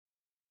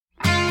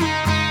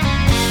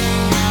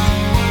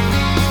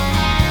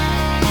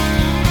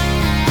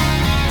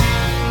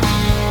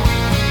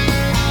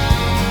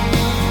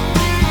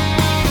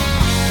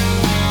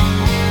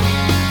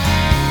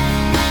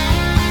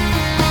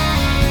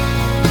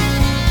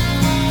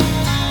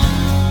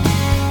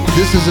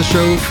This is a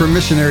show for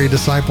missionary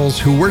disciples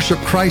who worship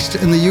Christ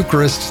in the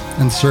Eucharist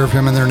and serve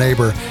Him and their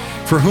neighbor,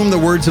 for whom the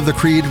words of the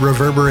Creed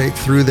reverberate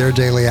through their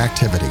daily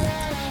activity.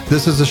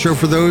 This is a show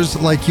for those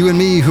like you and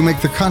me who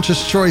make the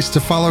conscious choice to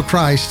follow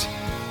Christ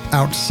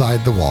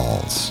outside the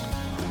walls.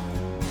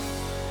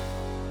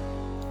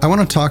 I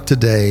want to talk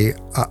today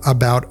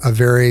about a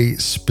very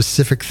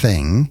specific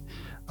thing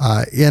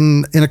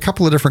in a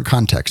couple of different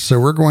contexts. So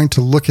we're going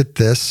to look at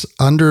this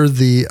under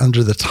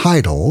the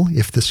title,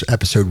 if this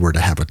episode were to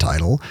have a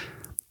title,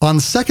 On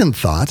Second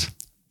Thought, ...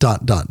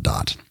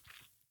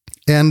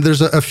 And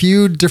there's a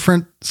few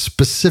different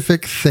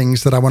specific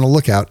things that I want to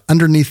look at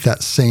underneath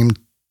that same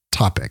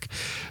topic.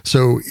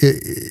 So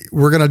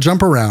we're going to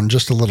jump around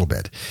just a little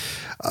bit.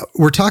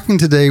 We're talking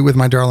today with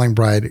my darling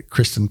bride,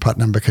 Kristin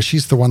Putnam, because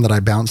she's the one that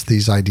I bounce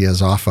these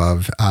ideas off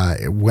of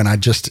when I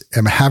just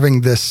am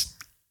having this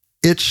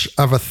itch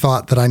of a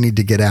thought that I need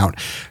to get out.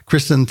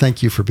 Kristin,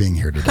 thank you for being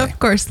here today. Of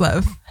course,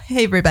 love.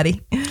 Hey,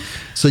 everybody.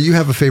 So you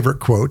have a favorite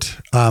quote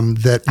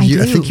that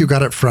I think you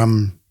got it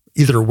from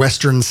either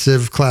Western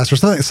Civ class or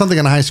something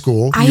in high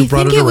school. You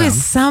brought it around.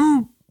 Was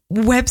some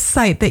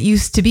website that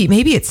used to be,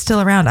 maybe it's still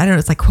around. I don't know.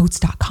 It's like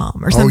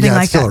quotes.com or something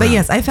like that. Around. But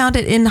yes, I found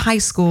it in high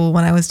school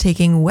when I was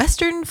taking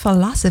Western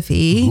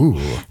philosophy.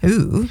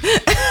 Ooh.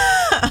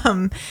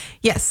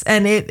 Yes.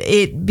 And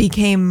it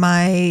became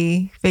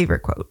my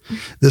favorite quote.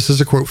 This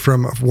is a quote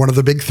from one of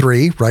the big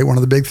three, right? One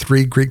of the big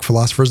three Greek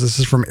philosophers. This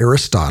is from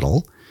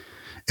Aristotle.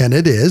 And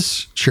it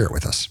is, share it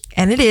with us.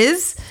 And it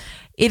is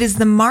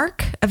the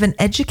mark of an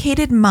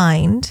educated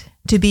mind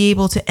to be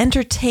able to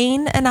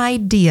entertain an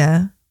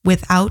idea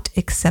without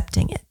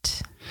accepting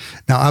it.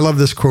 Now, I love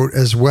this quote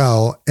as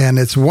well, and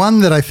it's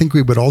one that I think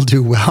we would all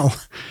do well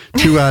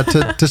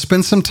to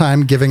spend some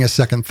time giving a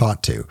second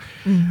thought to.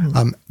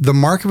 Mm-hmm. The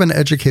mark of an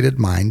educated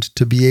mind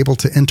to be able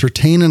to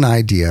entertain an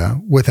idea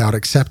without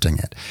accepting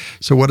it.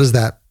 So what does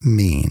that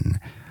mean?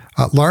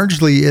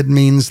 Largely, it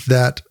means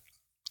that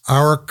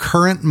our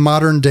current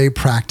modern day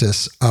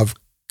practice of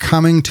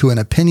coming to an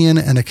opinion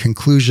and a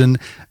conclusion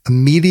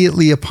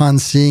immediately upon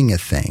seeing a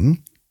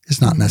thing is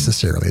not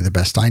necessarily the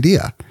best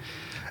idea.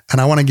 And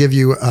I want to give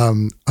you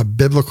a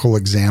biblical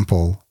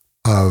example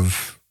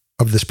of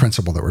this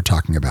principle that we're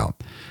talking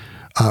about.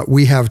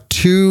 We have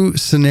two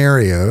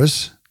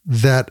scenarios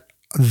that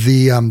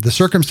the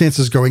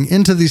circumstances going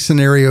into these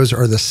scenarios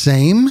are the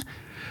same,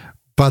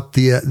 but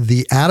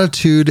the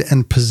attitude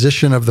and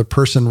position of the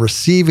person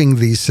receiving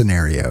these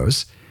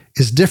scenarios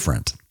is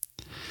different.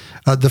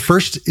 The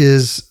first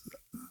is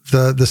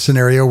the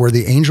scenario where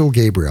the angel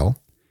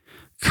Gabriel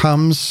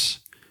comes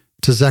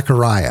to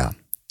Zechariah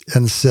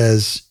and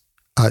says,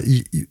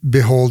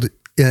 behold,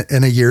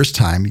 in a year's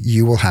time,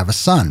 you will have a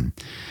son.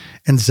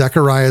 And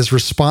Zechariah's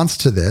response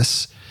to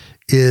this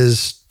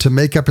is to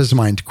make up his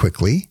mind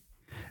quickly,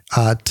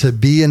 to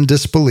be in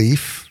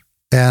disbelief,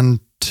 and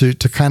to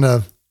kind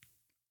of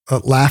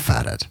laugh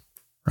at it,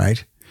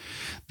 right?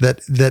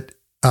 That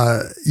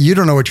you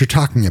don't know what you're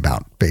talking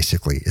about,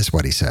 basically, is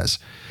what he says.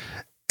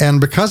 And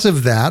because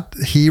of that,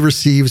 he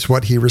receives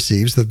what he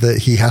receives, that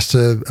he has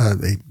to,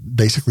 he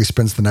basically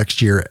spends the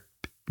next year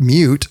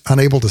mute,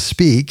 unable to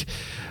speak,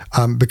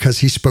 because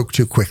he spoke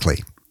too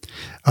quickly.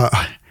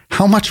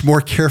 How much more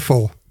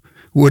careful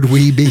would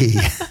we be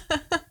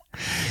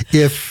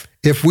if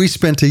we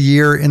spent a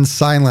year in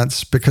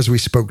silence because we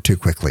spoke too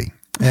quickly?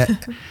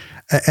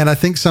 And I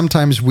think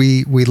sometimes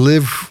we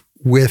live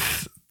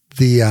with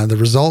the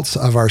results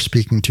of our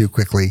speaking too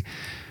quickly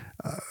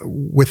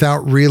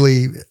without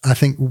really, I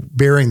think,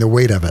 bearing the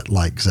weight of it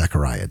like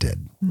Zechariah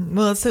did.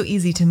 Well, it's so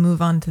easy to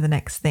move on to the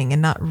next thing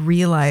and not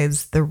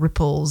realize the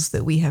ripples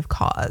that we have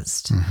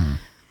caused. Mm-hmm.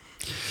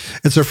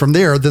 And so from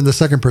there, then the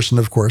second person,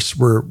 of course,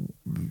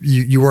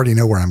 you already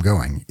know where I'm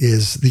going,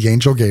 is the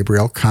angel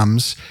Gabriel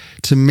comes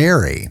to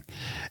Mary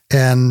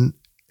and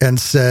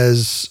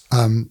says,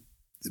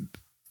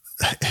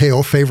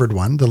 "Hail, favored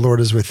one, the Lord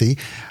is with thee,"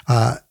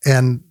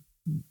 and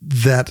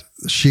that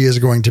she is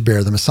going to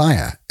bear the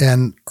Messiah.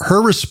 And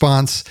her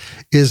response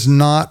is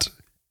not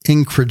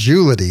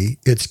incredulity,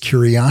 it's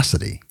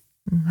curiosity,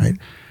 right?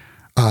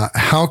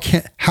 How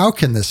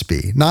can this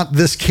be? Not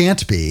this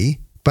can't be,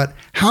 but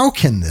how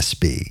can this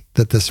be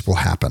that this will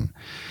happen?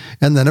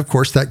 And then, of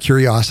course, that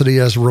curiosity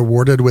is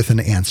rewarded with an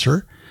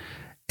answer.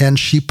 And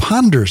she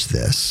ponders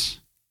this.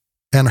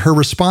 And her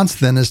response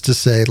then is to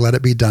say, "Let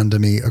it be done to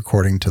me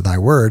according to thy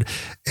word."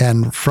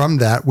 And from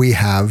that, we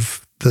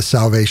have the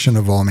salvation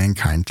of all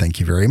mankind. Thank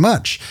you very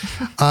much.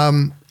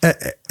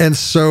 And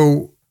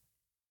so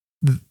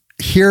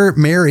here,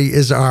 Mary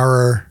is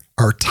our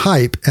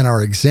type and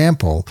our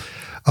example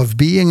of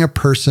being a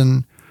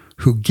person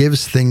who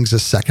gives things a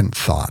second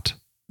thought,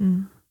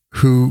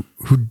 who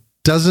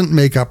doesn't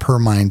make up her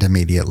mind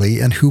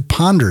immediately, and who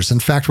ponders. In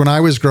fact, when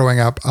I was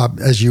growing up,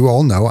 as you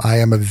all know, I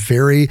am a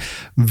very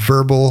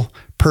verbal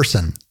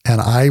person,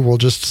 and I will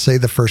just say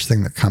the first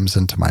thing that comes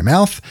into my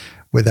mouth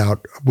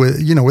without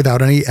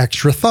any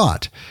extra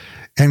thought.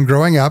 And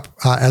growing up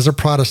as a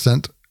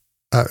Protestant,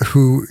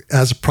 who,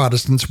 as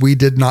Protestants, we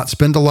did not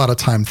spend a lot of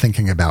time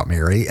thinking about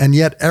Mary. And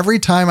yet every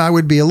time I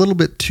would be a little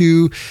bit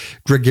too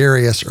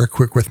gregarious or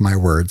quick with my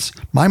words,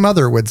 my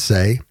mother would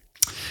say,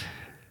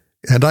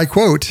 and I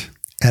quote,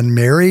 "And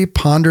Mary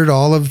pondered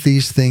all of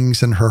these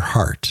things in her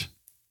heart,"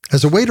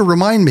 as a way to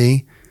remind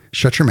me,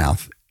 shut your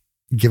mouth,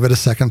 give it a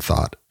second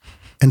thought,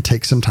 and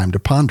take some time to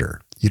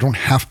ponder. You don't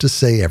have to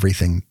say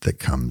everything that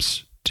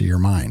comes to your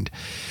mind.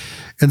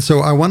 And so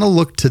I want to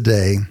look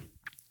today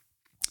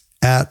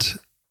at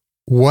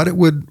what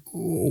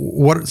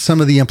some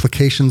of the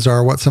implications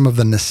are, what some of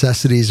the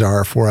necessities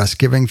are for us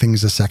giving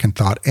things a second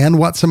thought, and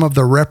what some of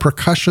the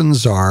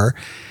repercussions are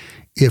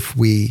if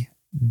we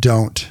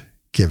don't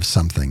give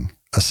something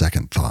a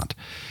second thought.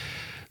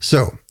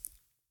 So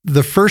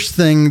the first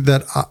thing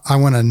that I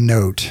want to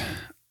note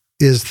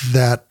is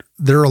that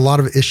there are a lot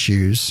of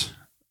issues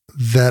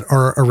that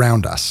are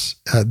around us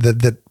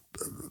that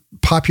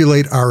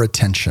populate our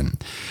attention,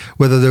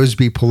 whether those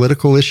be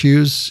political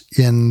issues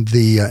in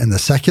the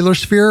secular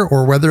sphere,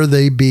 or whether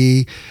they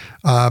be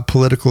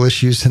political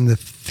issues in the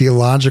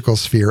theological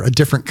sphere, a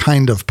different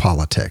kind of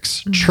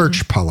politics,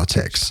 church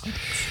politics.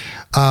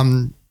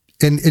 And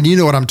you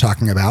know what I'm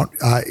talking about.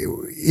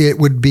 It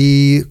would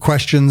be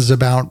questions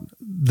about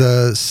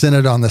the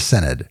Synod on the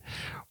Synod,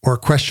 or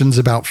questions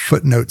about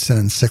footnotes and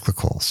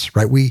encyclicals,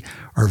 right? We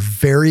are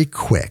very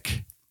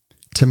quick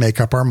to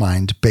make up our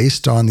mind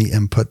based on the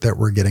input that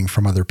we're getting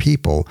from other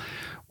people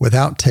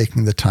without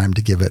taking the time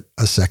to give it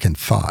a second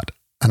thought.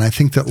 And I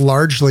think that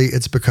largely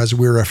it's because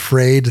we're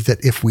afraid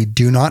that if we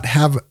do not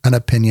have an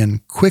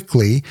opinion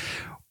quickly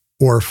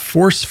or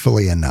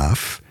forcefully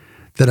enough,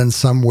 that in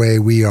some way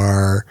we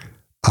are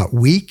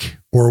weak,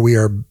 or we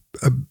are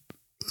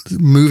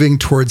moving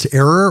towards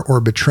error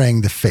or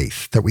betraying the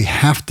faith, that we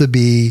have to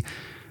be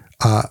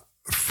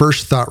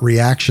first thought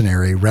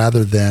reactionary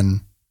rather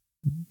than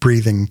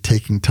breathing,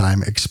 taking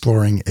time,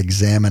 exploring,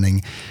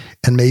 examining,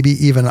 and maybe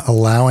even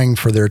allowing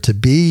for there to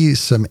be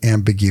some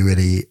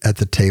ambiguity at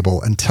the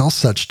table until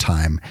such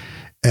time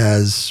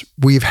as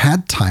we've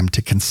had time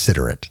to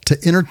consider it, to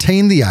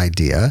entertain the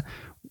idea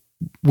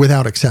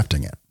without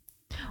accepting it.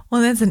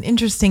 Well, that's an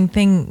interesting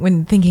thing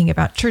when thinking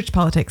about church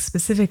politics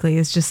specifically,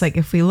 is just like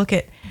if we look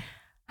at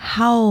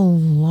how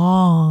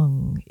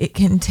long it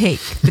can take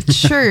the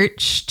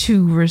church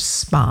to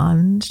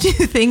respond to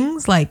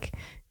things like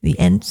the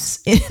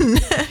Ents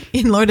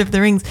in Lord of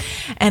the Rings,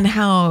 and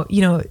how,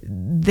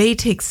 they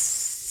take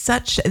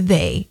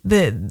the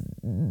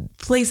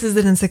places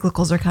that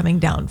encyclicals are coming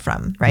down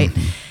from, right?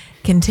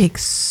 Can take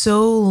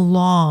so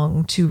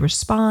long to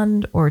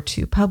respond or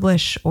to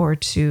publish or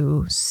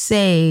to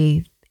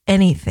say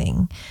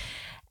anything.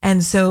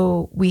 And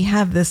so we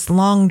have this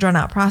long drawn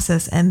out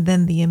process, and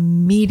then the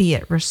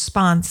immediate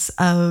response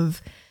of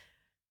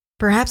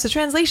perhaps a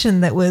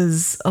translation that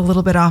was a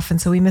little bit off, and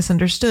so we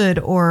misunderstood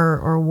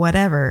or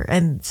whatever.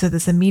 And so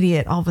this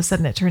immediate, all of a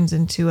sudden it turns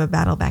into a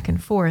battle back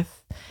and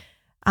forth.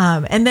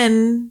 And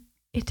then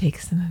it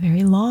takes them a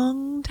very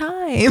long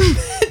time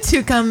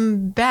to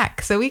come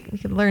back. So we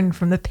can learn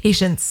from the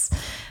patience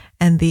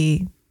and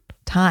the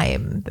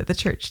time that the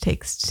church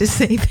takes to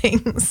say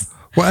things.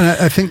 Well,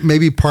 and I think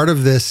maybe part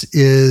of this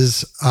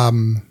is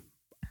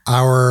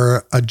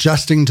our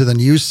adjusting to the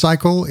news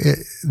cycle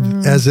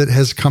as it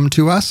has come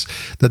to us,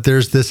 that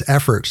there's this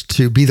effort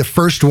to be the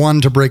first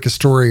one to break a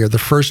story or the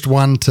first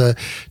one to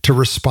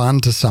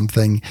respond to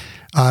something.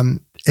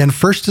 And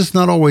first is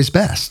not always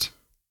best.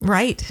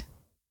 Right.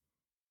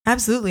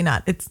 Absolutely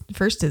not. It's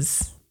first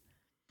is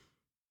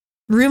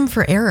room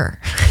for error,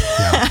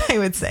 yeah. I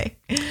would say.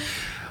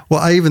 Well,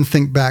 I even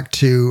think back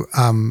to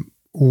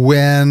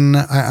when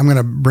I'm going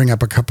to bring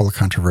up a couple of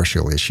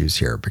controversial issues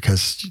here,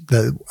 because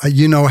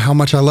you know how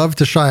much I love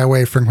to shy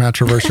away from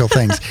controversial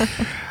things.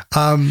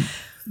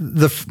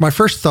 My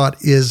first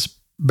thought is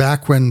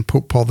back when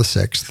Pope Paul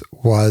VI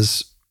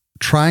was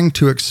trying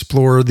to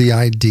explore the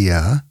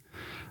idea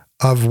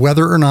of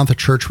whether or not the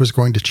church was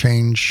going to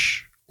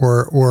change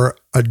or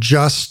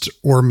adjust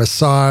or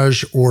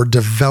massage or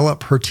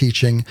develop her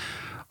teaching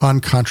on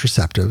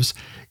contraceptives,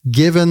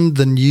 given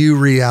the new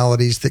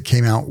realities that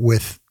came out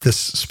with this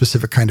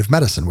specific kind of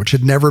medicine, which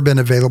had never been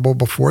available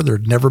before.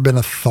 There'd never been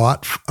a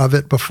thought of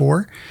it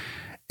before.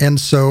 And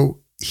so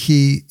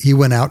he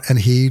went out and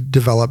he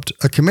developed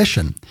a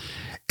commission.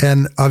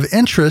 And of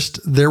interest,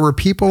 there were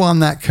people on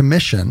that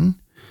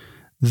commission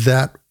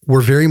that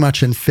were very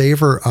much in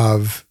favor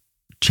of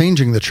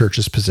changing the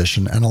church's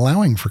position and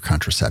allowing for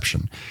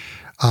contraception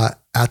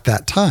at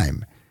that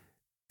time.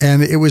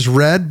 And it was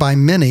read by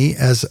many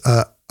as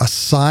a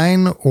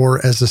sign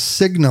or as a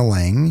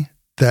signaling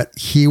that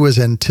he was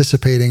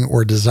anticipating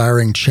or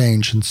desiring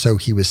change, and so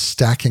he was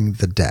stacking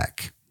the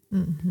deck.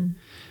 Mm-hmm.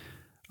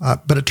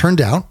 But it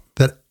turned out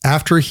that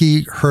after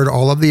he heard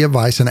all of the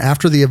advice, and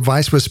after the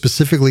advice was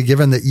specifically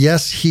given that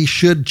yes, he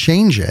should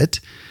change it,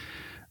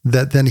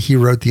 that then he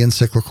wrote the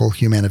encyclical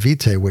Humanae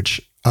Vitae,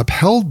 which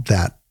upheld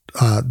that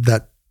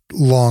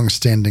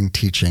long-standing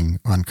teaching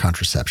on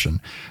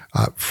contraception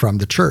from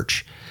the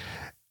church.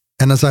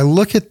 And as I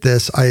look at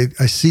this, I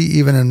see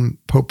even in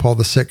Pope Paul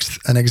VI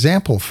an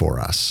example for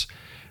us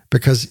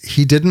because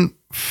he didn't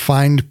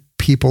find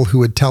people who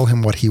would tell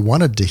him what he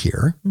wanted to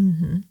hear.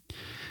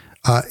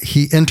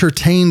 He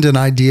entertained an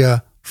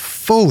idea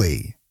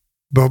fully,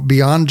 but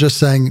beyond just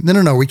saying,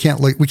 no, we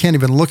can't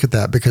even look at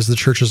that because the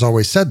church has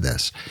always said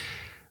this.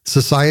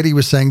 Society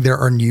was saying there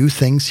are new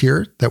things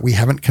here that we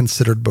haven't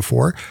considered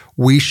before.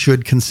 We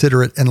should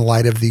consider it in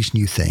light of these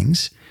new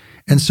things.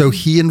 And so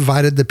he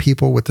invited the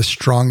people with the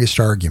strongest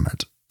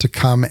argument to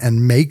come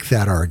and make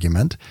that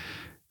argument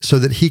so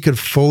that he could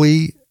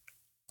fully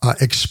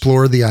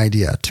explore the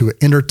idea, to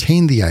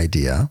entertain the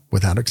idea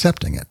without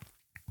accepting it.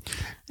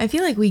 I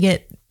feel like we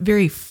get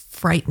very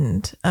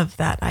frightened of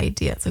that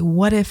idea. It's like,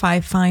 what if I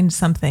find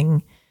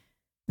something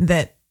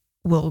that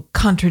will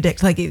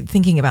contradict, like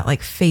thinking about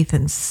like faith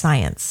and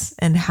science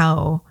and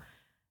how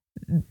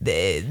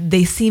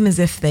they seem as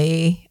if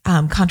they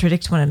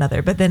contradict one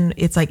another. But then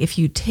it's like, if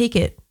you take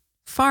it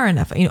far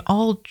enough,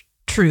 all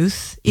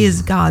truth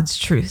is God's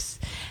truth.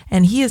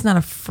 And he is not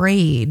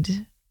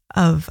afraid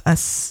of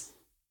us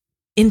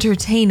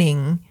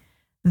entertaining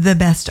the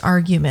best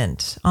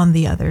argument on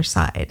the other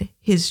side.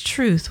 His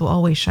truth will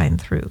always shine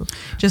through,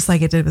 just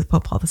like it did with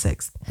Pope Paul VI.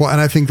 Well,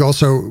 and I think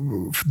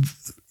also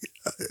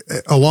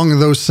along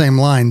those same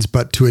lines,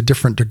 but to a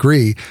different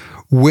degree,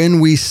 when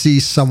we see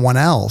someone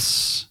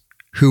else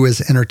who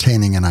is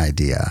entertaining an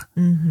idea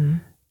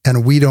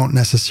and we don't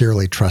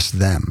necessarily trust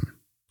them.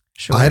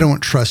 Sure. I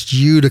don't trust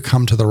you to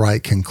come to the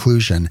right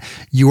conclusion.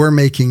 You are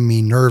making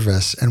me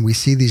nervous, and we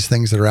see these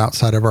things that are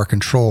outside of our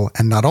control.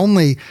 And not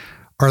only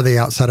are they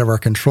outside of our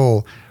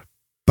control,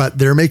 but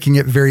they're making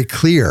it very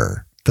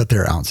clear that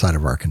they're outside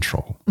of our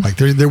control. Like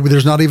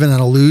there's not even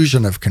an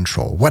illusion of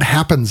control. What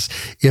happens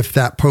if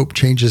that Pope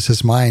changes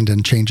his mind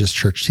and changes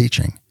church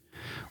teaching?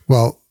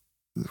 Well,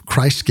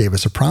 Christ gave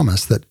us a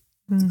promise that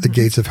the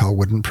gates of hell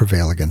wouldn't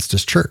prevail against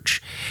his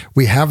church.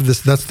 We have this,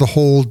 that's the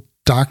whole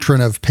doctrine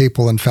of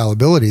papal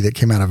infallibility that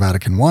came out of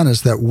Vatican I,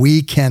 is that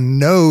we can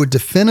know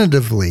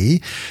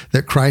definitively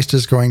that Christ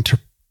is going to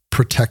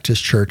protect his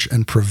church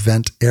and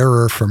prevent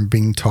error from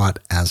being taught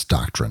as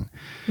doctrine.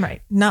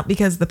 Right. Not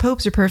because the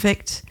popes are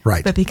perfect,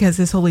 right, but because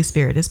his Holy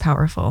Spirit is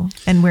powerful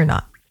and we're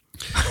not.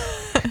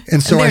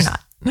 And so they're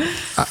not.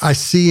 I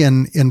see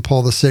in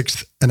Paul VI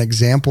an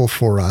example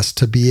for us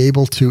to be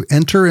able to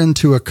enter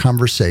into a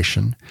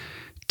conversation,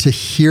 to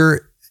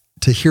hear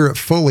it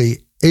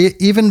fully,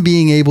 even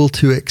being able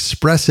to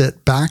express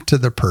it back to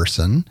the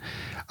person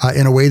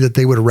in a way that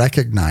they would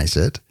recognize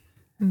it,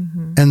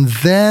 and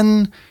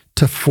then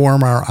to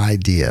form our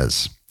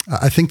ideas.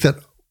 I think that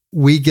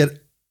we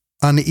get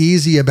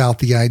uneasy about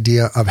the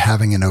idea of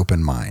having an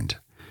open mind,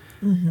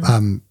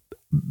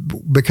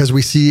 because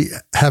we see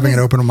having an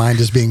open mind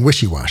as being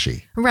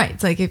wishy-washy. Right.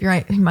 It's like if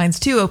your mind's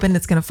too open,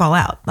 it's going to fall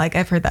out. Like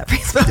I've heard that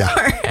phrase before.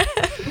 Yeah.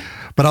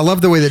 But I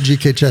love the way that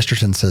G.K.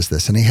 Chesterton says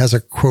this, and he has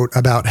a quote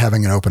about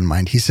having an open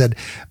mind. He said,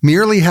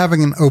 "Merely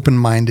having an open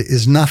mind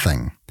is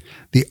nothing.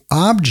 The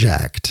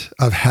object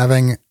of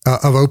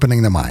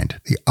opening the mind,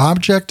 the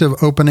object of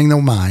opening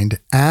the mind,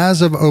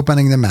 as of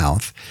opening the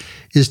mouth,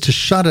 is to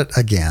shut it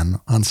again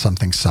on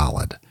something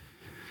solid."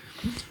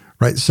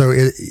 Right? So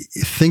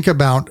think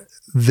about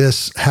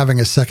this having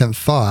a second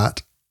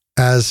thought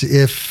as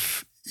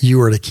if you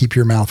were to keep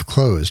your mouth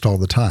closed all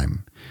the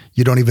time.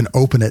 You don't even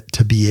open it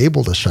to be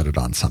able to shut it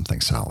on something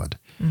solid.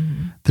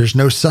 There's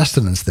no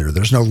sustenance there.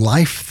 There's no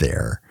life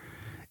there.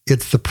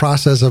 It's the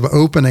process of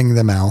opening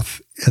the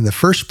mouth in the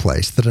first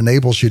place that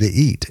enables you to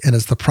eat. And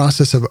it's the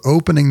process of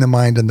opening the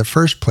mind in the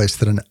first place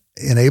that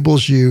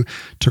enables you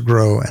to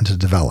grow and to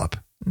develop.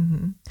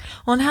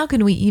 Well, and how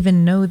can we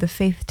even know the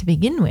faith to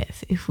begin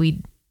with if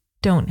we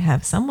don't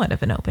have somewhat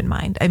of an open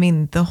mind? I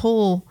mean, the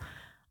whole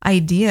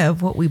idea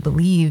of what we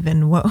believe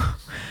and what,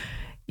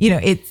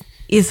 it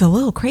is a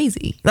little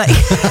crazy, like,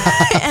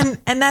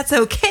 and that's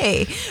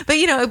okay.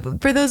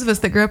 But, for those of us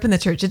that grew up in the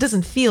church, it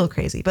doesn't feel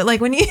crazy. But like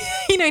when you,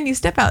 and you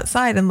step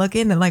outside and look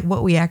in and like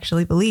what we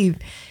actually believe,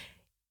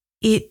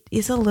 it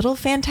is a little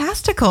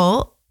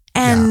fantastical,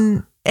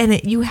 and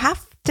you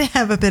have to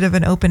have a bit of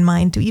an open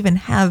mind to even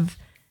have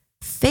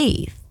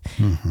faith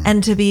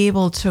and to be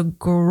able to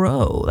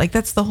grow. Like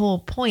that's the whole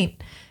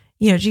point.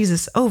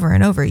 Jesus over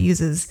and over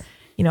uses,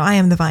 I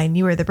am the vine,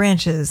 you are the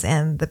branches,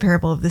 and the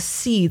parable of the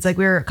seeds. Like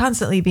we're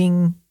constantly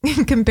being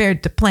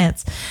compared to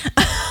plants.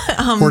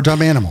 Or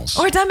dumb animals.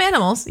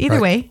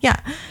 Either way. Yeah.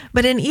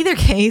 But in either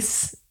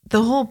case,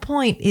 the whole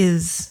point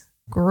is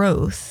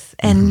growth.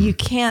 And you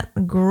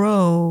can't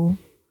grow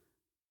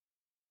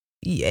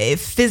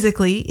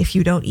physically if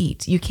you don't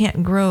eat. You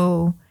can't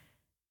grow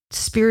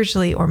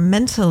spiritually or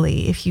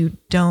mentally if you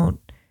don't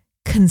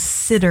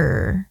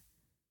consider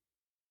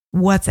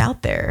what's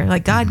out there.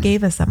 Like God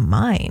gave us a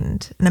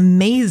mind, an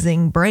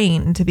amazing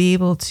brain to be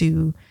able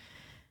to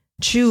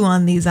chew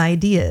on these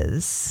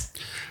ideas.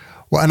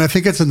 Well, and I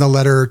think it's in the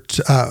letter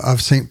of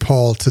St.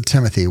 Paul to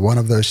Timothy, one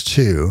of those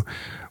two,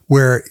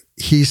 where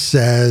he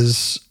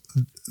says,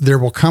 there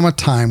will come a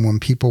time when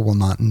people will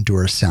not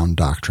endure sound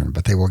doctrine,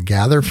 but they will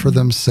gather for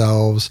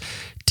themselves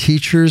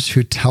teachers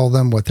who tell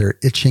them what their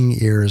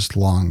itching ears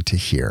long to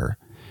hear.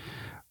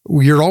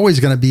 you're always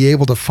going to be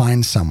able to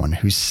find someone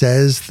who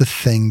says the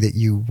thing that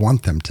you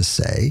want them to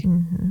say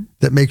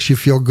that makes you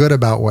feel good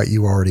about what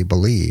you already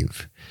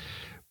believe.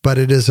 But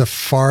it is a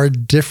far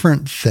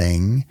different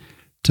thing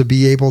to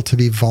be able to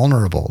be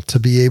vulnerable, to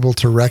be able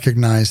to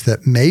recognize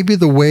that maybe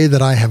the way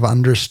that I have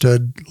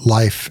understood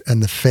life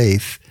and the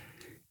faith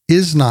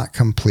is not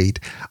complete.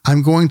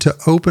 I'm going to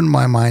open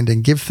my mind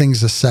and give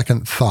things a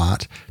second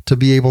thought to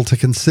be able to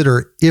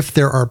consider if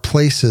there are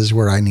places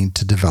where I need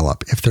to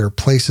develop, if there are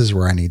places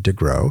where I need to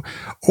grow,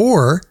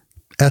 or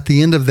at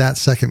the end of that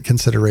second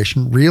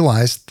consideration,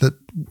 realize that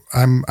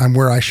I'm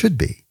where I should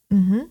be.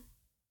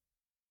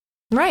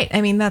 Right.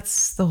 I mean,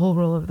 that's the whole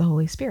role of the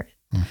Holy Spirit.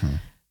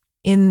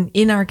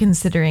 In our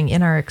considering,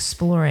 in our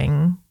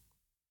exploring,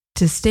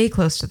 to stay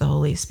close to the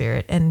Holy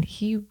Spirit, and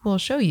he will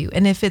show you.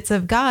 And if it's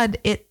of God,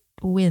 it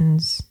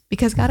wins,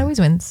 because God always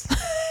wins.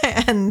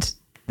 And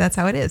that's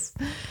how it is.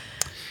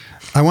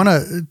 I want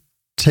to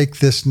take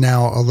this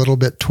now a little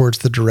bit towards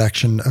the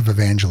direction of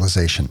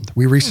evangelization.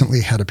 We recently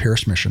had a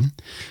parish mission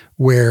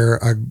where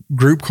a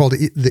group called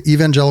the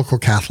Evangelical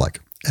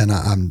Catholic, and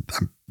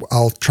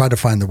I'll try to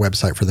find the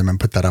website for them and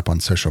put that up on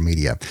social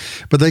media.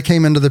 But they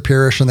came into the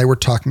parish and they were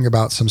talking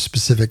about some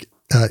specific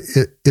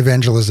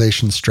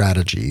evangelization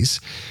strategies.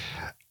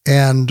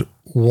 And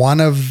one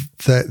of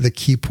the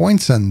key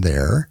points in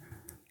there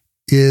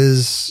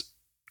is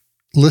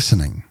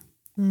listening.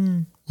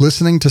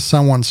 Listening to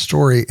someone's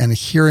story and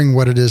hearing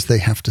what it is they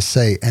have to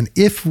say. And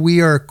if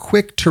we are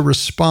quick to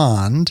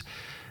respond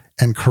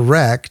and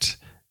correct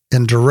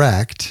and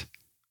direct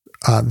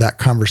that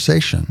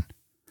conversation,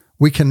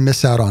 we can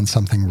miss out on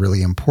something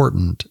really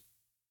important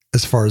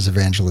as far as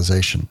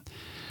evangelization.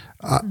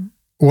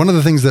 One of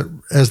the things that,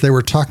 as they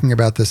were talking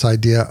about this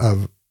idea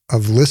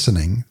of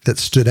listening, that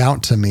stood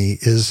out to me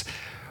is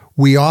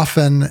we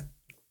often,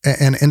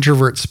 and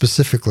introverts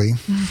specifically,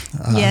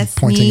 yes,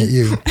 pointing me. at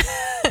you.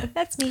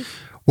 That's me.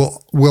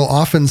 We'll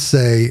often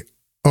say,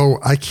 oh,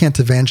 I can't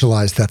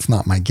evangelize. That's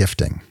not my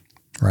gifting,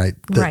 right?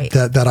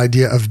 That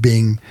idea of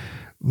being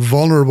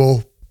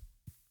vulnerable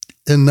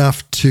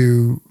enough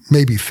to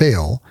maybe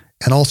fail,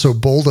 and also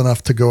bold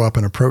enough to go up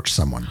and approach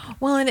someone.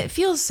 Well, and it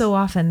feels so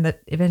often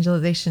that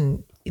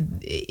evangelization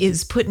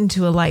is put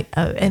into a light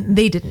of, and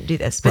they didn't do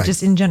this, but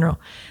just in general,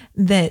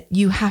 that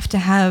you have to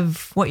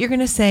have what you're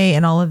going to say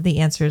and all of the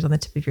answers on the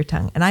tip of your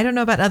tongue. And I don't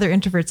know about other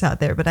introverts out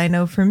there, but I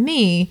know for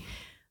me,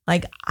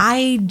 like,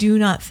 I do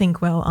not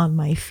think well on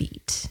my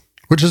feet.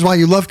 Which is why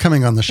you love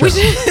coming on the show. Which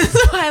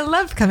is why I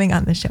love coming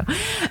on the show.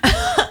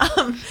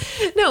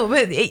 No,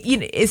 but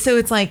so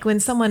it's like when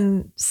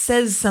someone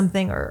says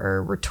something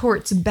or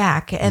retorts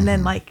back, and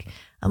then like,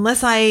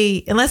 unless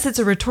it's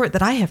a retort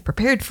that I have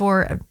prepared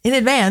for in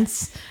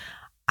advance,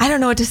 I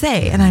don't know what to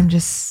say. And I'm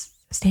just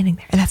standing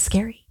there, and that's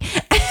scary.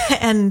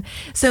 And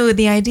so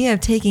the idea of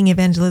taking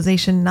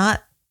evangelization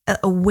not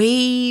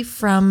away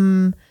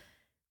from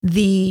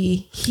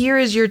here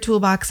is your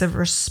toolbox of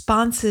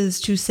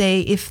responses to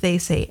say if they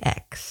say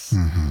X,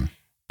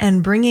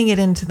 and bringing it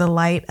into the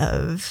light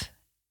of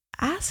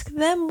ask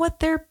them what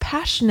they're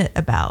passionate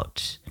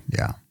about.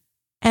 Yeah.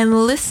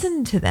 And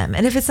listen to them.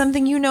 And if it's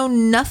something you know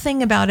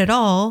nothing about at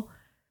all,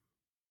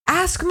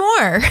 ask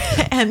more.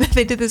 And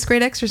they did this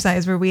great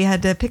exercise where we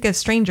had to pick a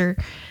stranger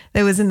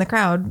that was in the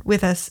crowd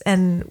with us,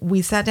 and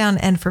we sat down,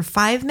 and for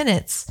 5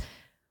 minutes,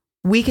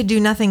 we could do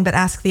nothing but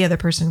ask the other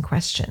person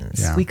questions.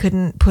 Yeah. We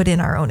couldn't put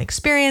in our own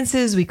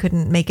experiences. We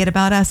couldn't make it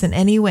about us in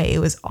any way. It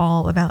was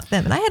all about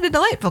them. And I had a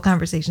delightful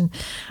conversation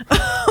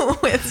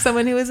with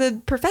someone who was a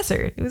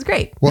professor. It was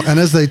great. Well, and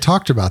as they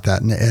talked about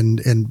that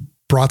and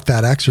brought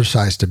that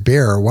exercise to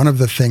bear, one of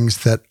the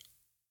things that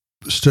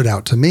stood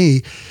out to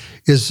me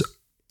is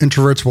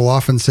introverts will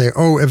often say,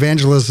 oh,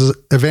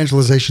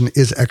 evangelization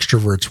is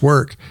extroverts'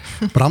 work.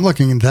 But I'm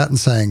looking at that and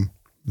saying,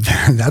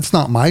 that's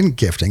not my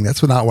gifting.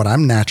 That's not what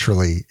I'm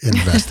naturally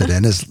invested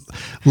in, is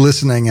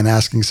listening and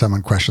asking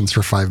someone questions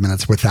for 5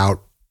 minutes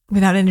without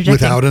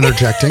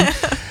interjecting.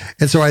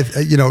 And so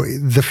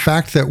the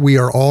fact that we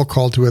are all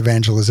called to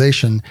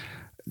evangelization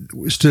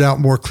stood out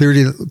more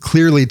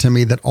clearly to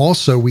me, that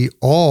also we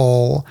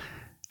all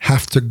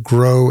have to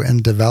grow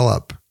and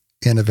develop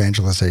in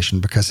evangelization,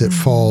 because it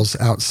falls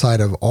outside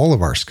of all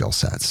of our skill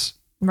sets.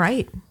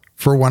 Right.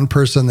 For one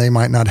person, they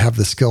might not have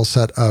the skill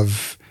set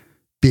of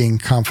being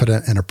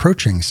confident and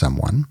approaching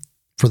someone.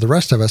 For the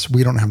rest of us,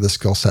 we don't have the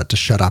skill set to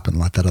shut up and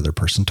let that other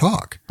person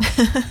talk.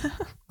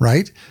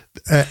 Right?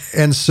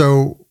 And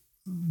so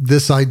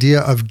this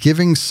idea of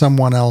giving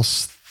someone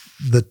else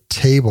the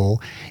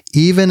table,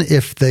 even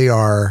if they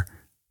are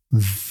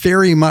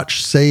very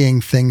much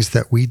saying things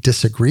that we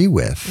disagree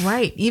with.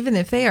 Right. Even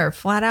if they are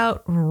flat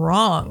out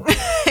wrong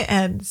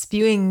and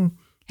spewing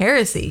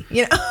heresy,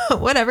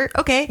 whatever.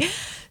 Okay.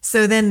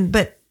 So then,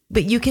 but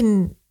you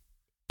can,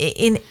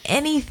 in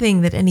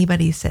anything that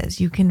anybody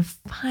says, you can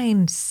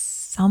find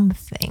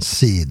something.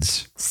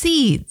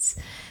 Seeds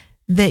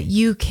that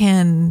you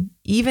can,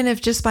 even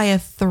if just by a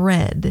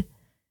thread,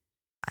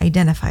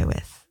 identify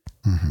with.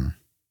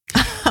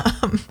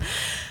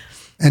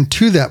 And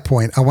to that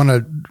point, I want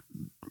to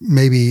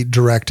maybe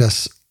direct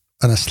us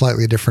in a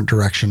slightly different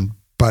direction,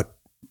 but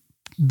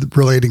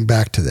relating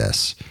back to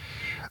this.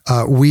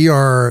 We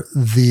are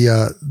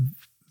the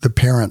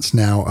parents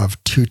now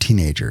of 2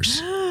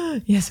 teenagers.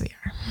 Yes, we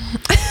are.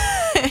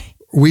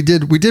 We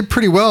did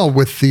pretty well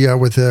with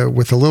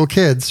the little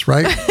kids,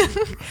 right?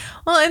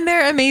 Well, and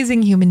they're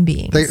amazing human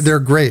beings. They're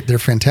great. They're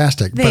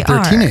fantastic. But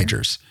they're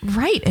teenagers.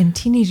 Right. And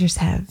teenagers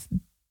have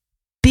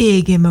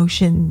big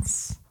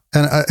emotions.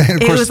 And of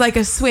course, it was like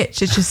a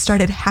switch. It just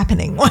started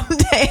happening one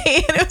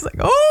day. And it was like,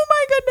 oh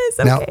my goodness.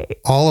 Okay.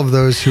 Now, all of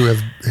those who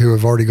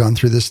have already gone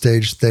through this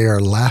stage, they are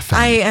laughing.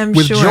 I am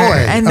with sure. joy,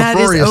 and that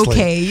is uproariously.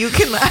 okay. You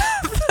can laugh.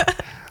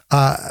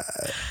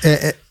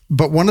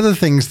 But one of the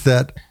things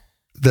that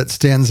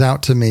stands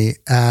out to me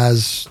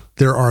as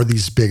there are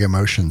these big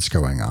emotions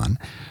going on,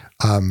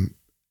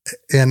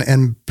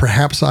 and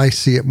perhaps I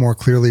see it more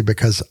clearly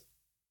because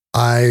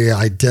I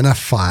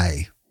identify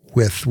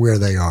with where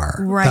they are.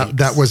 Right.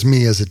 That was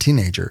me as a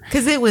teenager.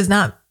 Because it was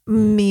not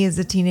me as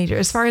a teenager,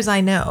 as far as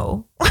I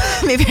know.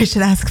 Maybe I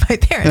should ask my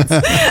parents.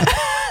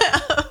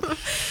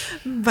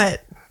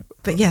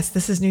 But yes,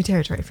 this is new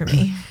territory for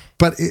me.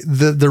 But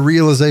the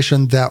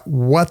realization that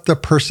what the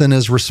person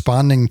is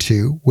responding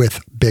to with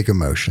big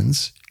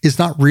emotions is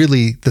not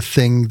really the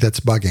thing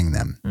that's bugging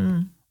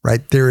them,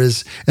 right? There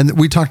is, and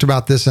we talked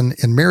about this in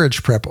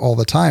marriage prep all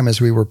the time as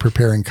we were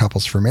preparing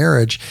couples for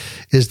marriage,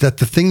 is that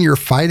the thing you're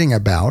fighting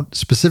about,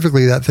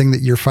 specifically that thing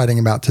that you're fighting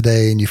about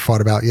today and you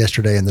fought about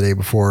yesterday and the day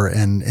before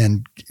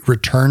and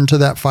return to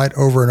that fight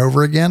over and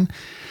over again,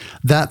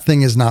 that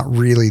thing is not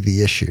really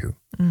the issue.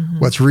 Mm-hmm.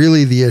 What's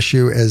really the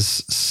issue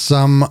is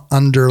some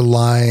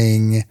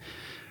underlying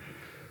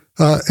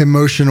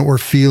emotion or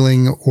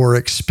feeling or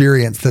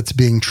experience that's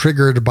being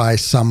triggered by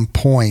some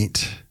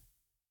point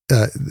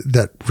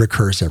that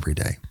recurs every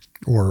day.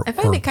 I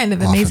find it kind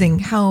of amazing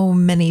how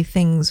many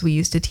things we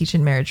used to teach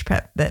in marriage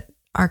prep that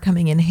are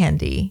coming in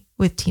handy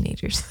with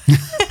teenagers.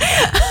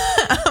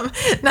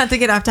 Not to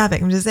get off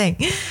topic, I'm just saying.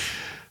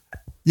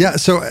 Yeah,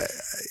 so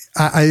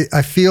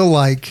I feel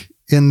like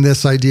in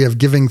this idea of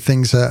giving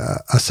things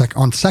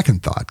on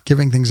second thought,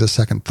 giving things a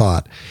second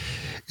thought,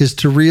 is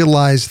to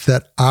realize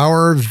that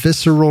our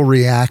visceral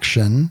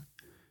reaction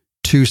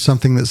to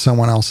something that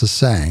someone else is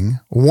saying,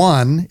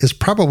 one, is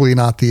probably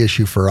not the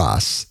issue for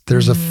us.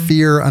 There's a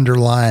fear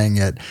underlying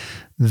it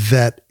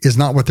that is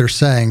not what they're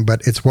saying,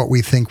 but it's what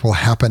we think will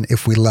happen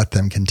if we let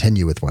them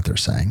continue with what they're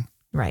saying.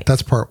 Right.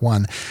 That's part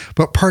one.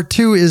 But part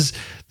two is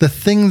the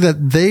thing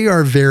that they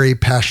are very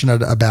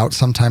passionate about,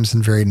 sometimes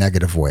in very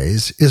negative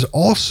ways, is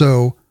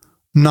also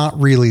not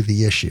really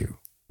the issue.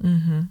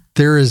 Mm-hmm.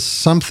 There is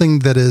something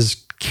that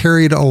is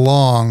carried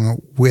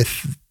along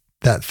with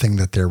that thing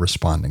that they're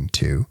responding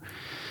to,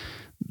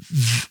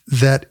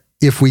 that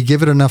if we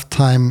give it enough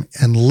time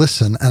and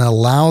listen and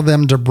allow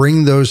them to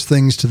bring those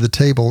things to the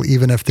table,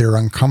 even if they're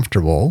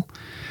uncomfortable,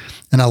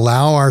 and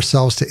allow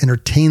ourselves to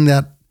entertain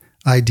that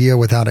idea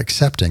without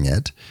accepting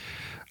it,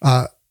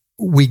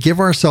 we give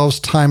ourselves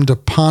time to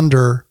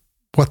ponder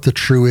what the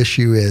true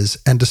issue is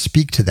and to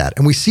speak to that.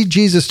 And we see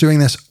Jesus doing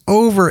this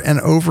over and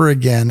over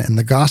again in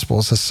the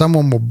Gospels as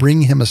someone will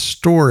bring him a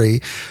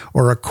story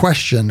or a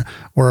question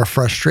or a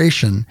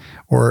frustration,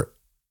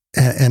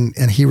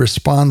 and he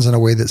responds in a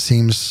way that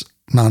seems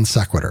non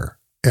sequitur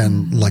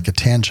and like a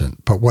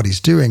tangent. But what he's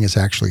doing is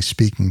actually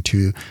speaking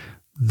to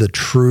the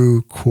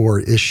true core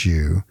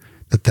issue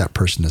that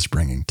person is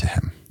bringing to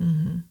him.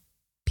 Mm-hmm.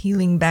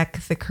 Peeling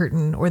back the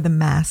curtain or the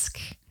mask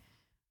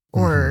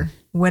or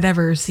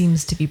whatever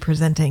seems to be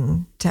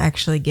presenting to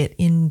actually get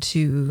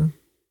into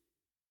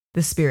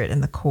the spirit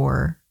and the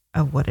core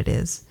of what it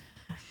is.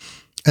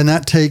 And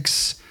that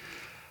takes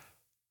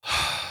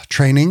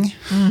training.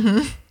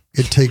 Mm-hmm.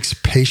 It takes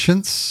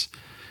patience,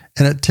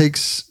 and it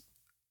takes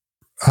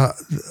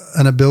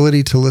an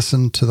ability to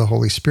listen to the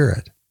Holy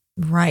Spirit.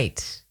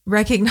 Right.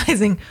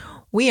 Recognizing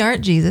we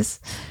aren't Jesus.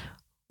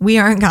 We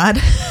aren't God.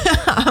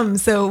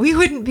 So we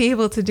wouldn't be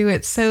able to do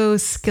it so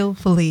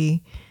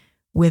skillfully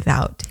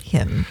without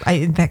him.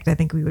 In fact, I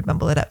think we would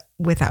mumble it up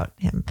without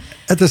him.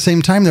 At the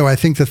same time, though, I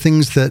think the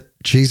things that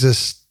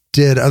Jesus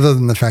did, other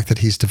than the fact that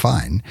he's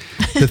divine,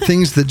 the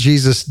things that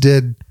Jesus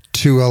did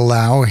to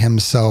allow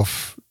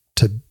himself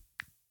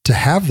to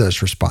have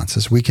those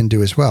responses, we can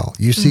do as well.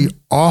 You see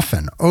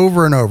often,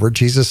 over and over,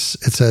 Jesus,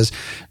 it says,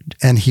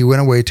 and he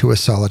went away to a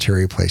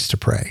solitary place to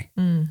pray.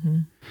 Mm-hmm.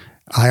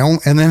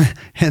 And then,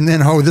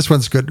 this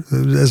one's good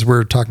as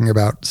we're talking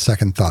about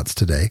second thoughts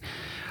today.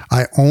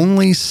 I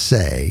only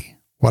say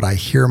what I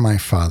hear my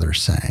Father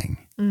saying.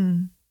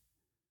 Mm.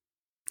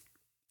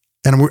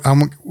 And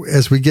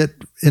as we get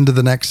into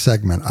the next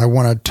segment, I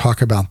want to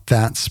talk about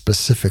that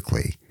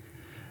specifically,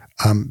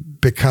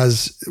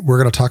 because we're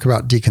going to talk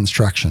about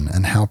deconstruction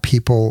and how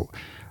people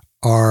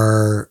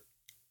are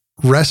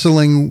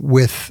wrestling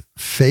with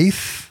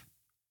faith.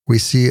 We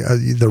see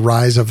the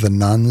rise of the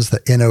nones,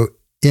 the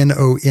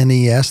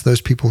NONES, those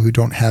people who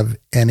don't have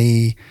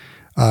any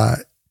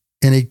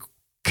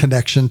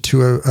connection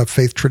to a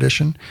faith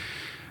tradition.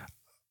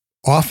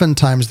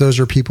 Oftentimes, those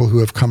are people who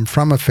have come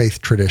from a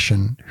faith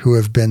tradition who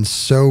have been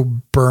so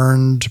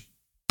burned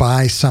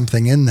by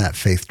something in that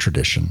faith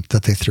tradition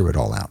that they threw it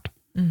all out.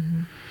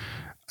 Mm-hmm.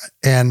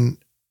 And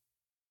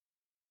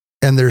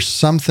there's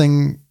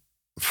something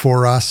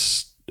for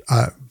us,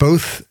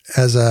 both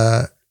as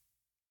a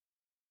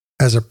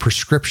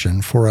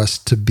prescription for us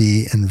to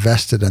be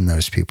invested in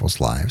those people's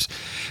lives,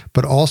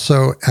 but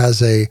also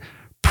as a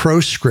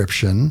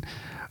proscription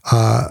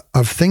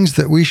of things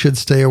that we should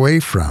stay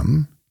away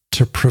from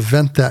to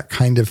prevent that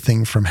kind of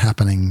thing from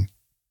happening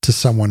to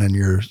someone in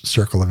your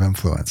circle of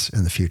influence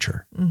in the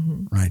future,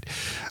 right?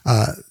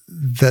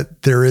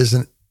 That there is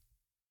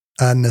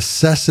a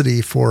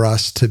necessity for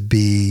us to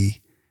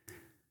be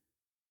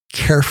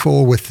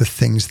careful with the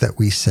things that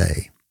we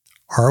say.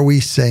 Are we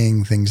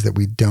saying things that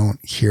we don't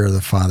hear the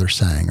Father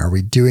saying? Are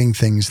we doing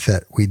things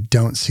that we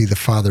don't see the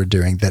Father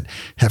doing, that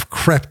have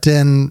crept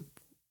in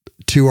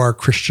to our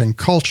Christian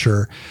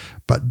culture,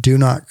 but do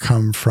not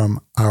come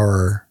from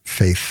our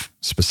faith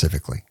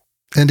specifically?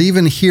 And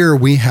even here,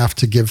 we have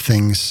to give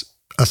things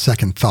a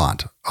second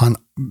thought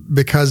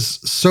because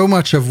so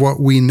much of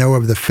what we know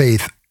of the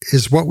faith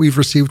is what we've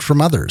received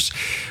from others.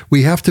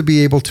 We have to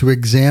be able to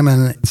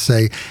examine and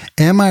say,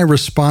 am I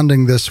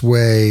responding this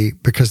way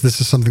because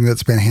this is something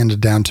that's been handed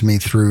down to me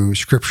through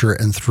Scripture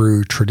and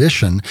through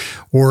tradition,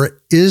 or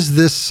is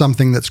this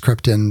something that's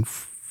crept in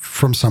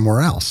from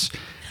somewhere else?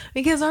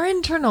 Because our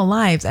internal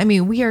lives,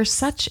 we are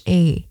such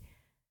a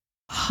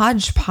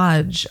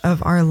hodgepodge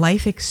of our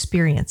life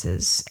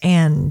experiences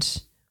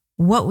and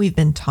what we've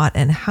been taught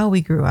and how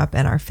we grew up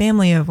and our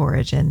family of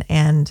origin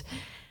and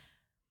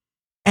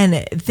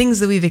things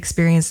that we've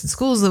experienced in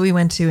schools that we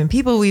went to and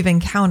people we've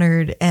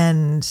encountered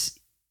and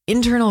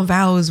internal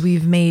vows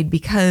we've made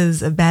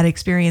because of bad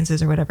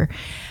experiences or whatever.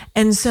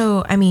 And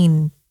so,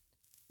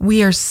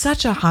 we are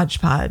such a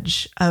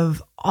hodgepodge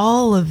of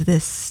all of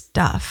this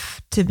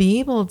stuff to be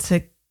able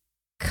to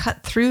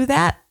cut through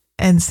that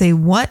and say,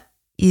 what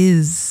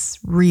is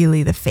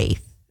really the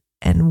faith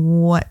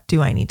and what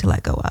do I need to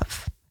let go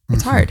of?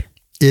 It's hard.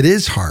 It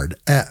is hard,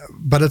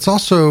 but it's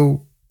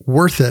also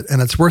worth it.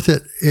 And it's worth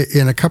it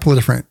in a couple of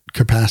different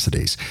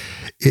capacities.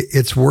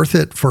 It's worth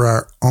it for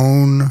our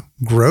own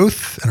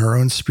growth and our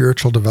own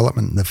spiritual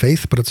development in the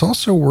faith, but it's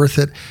also worth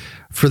it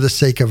for the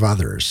sake of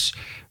others,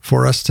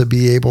 for us to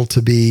be able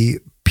to be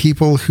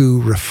people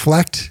who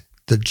reflect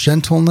the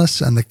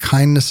gentleness and the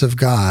kindness of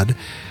God,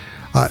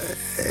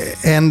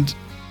 and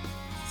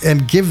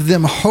give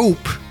them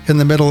hope in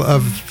the middle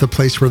of the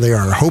place where they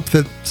are. Hope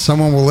that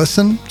someone will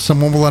listen,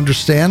 someone will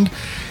understand,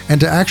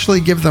 and to actually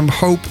give them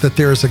hope that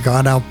there is a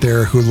God out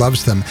there who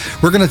loves them.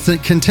 We're going to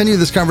continue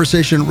this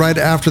conversation right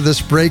after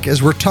this break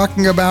as we're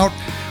talking about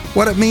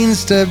what it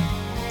means to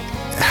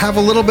have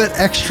a little bit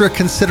extra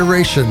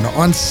consideration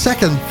on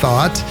second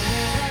thought.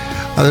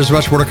 There's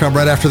much more to come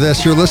right after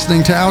this. You're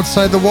listening to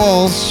Outside the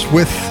Walls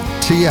with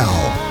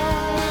TL.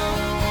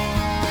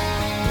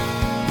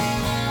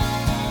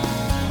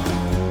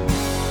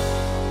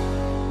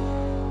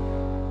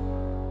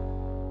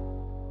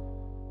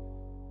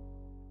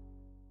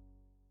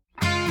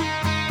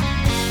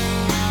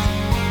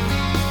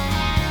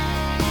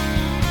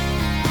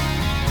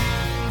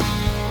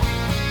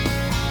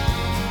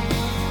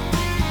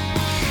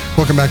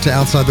 Welcome back to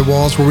Outside the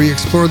Walls, where we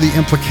explore the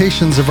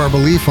implications of our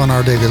belief on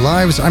our daily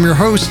lives. I'm your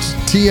host,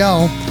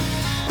 TL,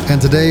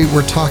 and today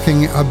we're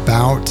talking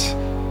about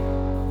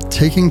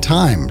taking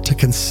time to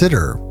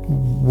consider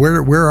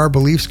where our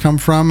beliefs come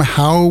from,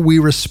 how we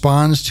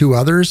respond to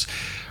others.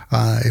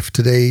 If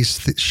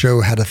today's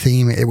show had a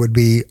theme, it would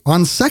be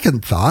on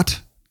second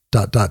thought, ...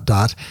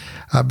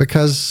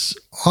 because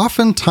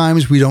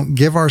oftentimes we don't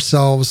give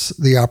ourselves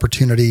the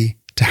opportunity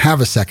to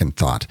have a second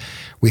thought.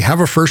 We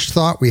have a first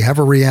thought, we have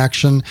a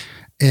reaction,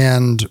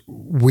 and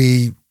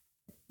we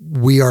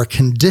are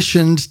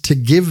conditioned to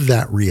give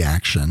that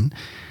reaction.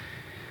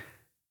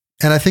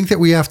 And I think that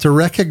we have to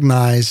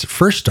recognize,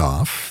 first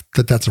off,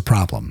 that that's a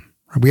problem.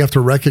 We have to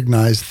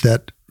recognize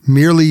that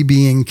merely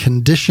being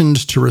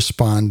conditioned to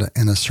respond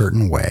in a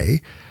certain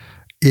way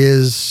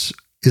is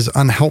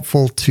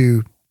unhelpful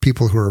to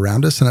people who are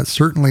around us, and it's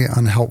certainly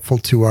unhelpful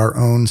to our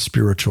own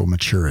spiritual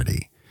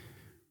maturity.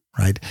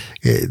 Right?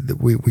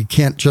 We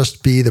can't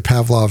just be the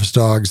Pavlov's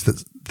dogs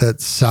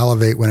that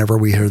salivate whenever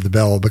we hear the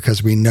bell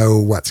because we know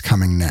what's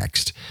coming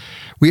next.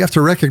 We have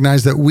to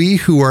recognize that we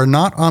who are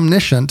not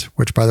omniscient,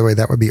 which by the way,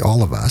 that would be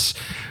all of us,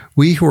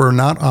 we who are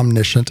not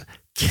omniscient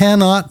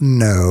cannot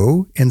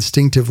know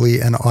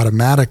instinctively and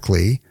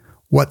automatically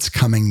what's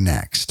coming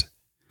next.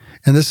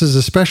 And this is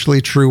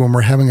especially true when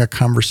we're having a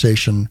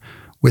conversation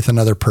with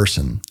another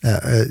person.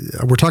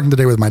 We're talking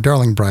today with my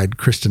darling bride,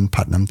 Kristin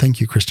Putnam. Thank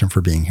you, Kristin,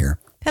 for being here.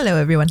 Hello,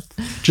 everyone.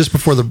 Just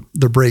before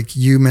the break,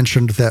 you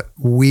mentioned that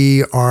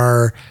we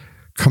are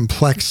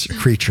complex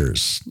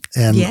creatures.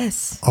 And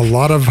yes, a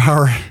lot of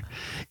our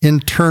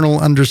internal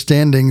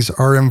understandings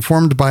are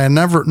informed by a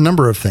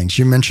number of things.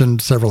 You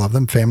mentioned several of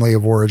them: family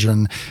of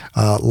origin,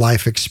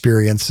 life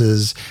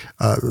experiences,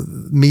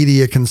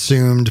 media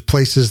consumed,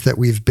 places that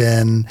we've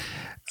been.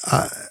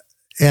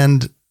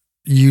 And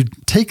you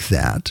take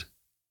that,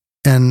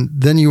 and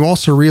then you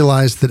also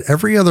realize that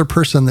every other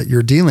person that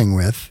you're dealing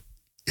with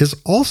is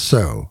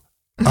also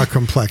a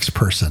complex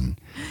person.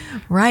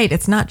 Right.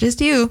 It's not just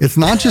you. It's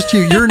not just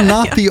you. You're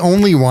not the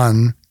only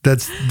one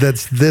that's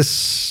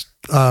this.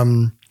 I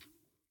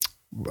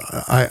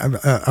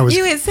was.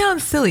 It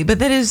sounds silly, but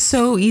that is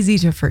so easy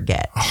to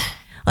forget.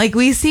 Like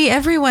we see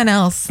everyone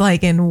else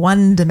like in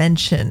one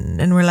dimension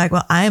and we're like,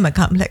 well, I'm a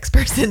complex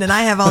person and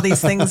I have all these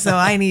things. So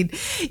I need,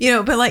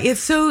 but like,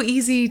 it's so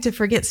easy to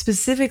forget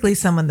specifically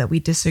someone that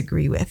we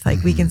disagree with.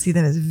 Like we can see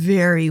them as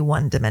very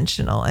one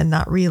dimensional and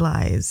not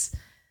realize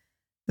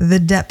the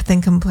depth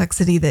and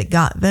complexity that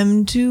got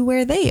them to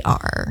where they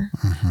are.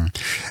 Mm-hmm.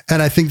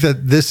 And I think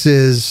that this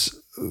is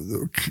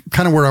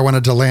kind of where I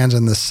wanted to land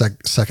in this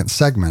second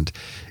segment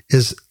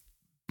is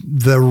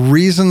the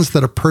reasons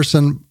that a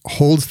person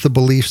holds the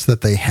beliefs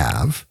that they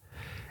have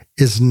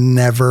is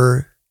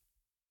never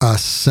a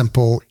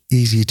simple,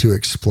 easy to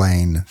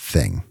explain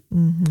thing.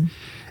 Mm-hmm.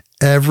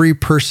 Every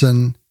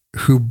person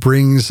who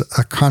brings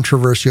a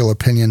controversial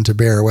opinion to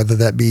bear, whether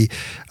that be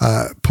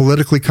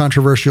politically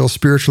controversial,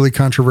 spiritually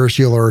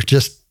controversial, or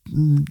just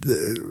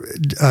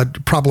a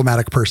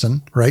problematic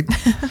person, right?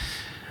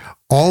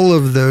 All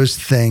of those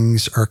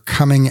things are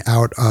coming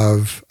out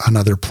of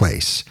another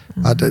place.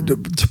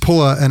 To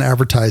pull an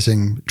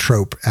advertising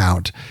trope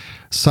out,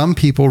 some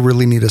people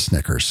really need a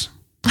Snickers,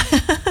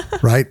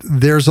 right?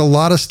 There's a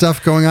lot of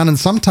stuff going on, and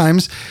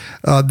sometimes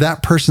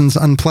that person's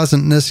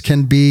unpleasantness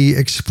can be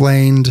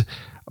explained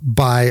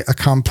by a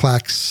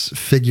complex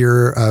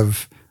figure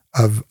of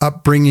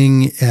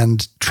upbringing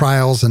and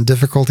trials and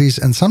difficulties,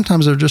 and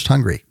sometimes they're just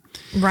hungry.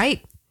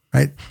 Right.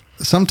 Right?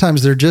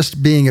 Sometimes they're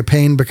just being a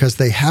pain because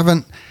they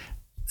haven't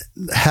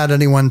had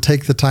anyone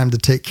take the time to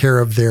take care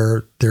of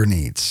their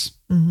needs.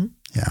 Mm-hmm.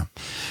 Yeah.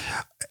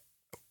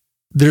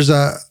 There's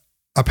a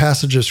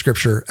passage of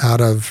scripture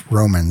out of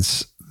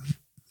Romans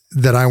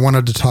that I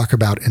wanted to talk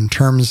about in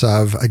terms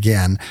of,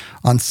 again,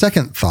 on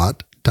second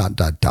thought, ...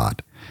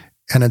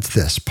 And it's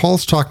this.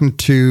 Paul's talking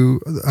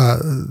to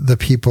the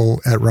people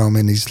at Rome,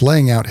 and he's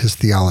laying out his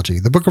theology.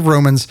 The book of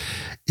Romans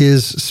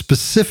is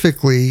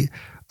specifically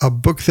a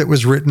book that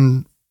was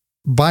written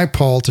by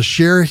Paul to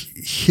share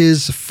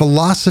his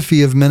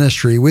philosophy of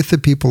ministry with the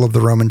people of the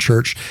Roman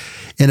church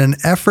in an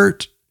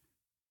effort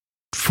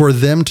for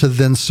them to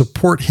then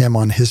support him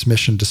on his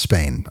mission to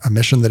Spain, a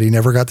mission that he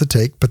never got to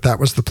take, but that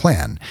was the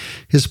plan.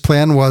 His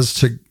plan was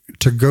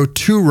to go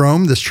to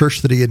Rome, this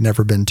church that he had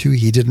never been to,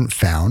 he didn't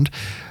found,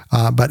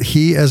 but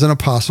he, as an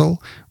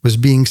apostle, was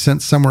being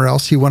sent somewhere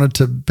else. He wanted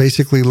to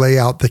basically lay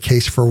out the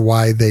case for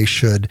why they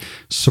should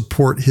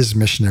support his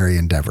missionary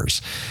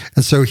endeavors.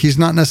 And so he's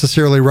not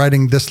necessarily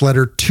writing this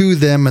letter to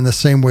them in the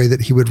same way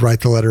that he would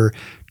write the letter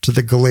to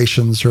the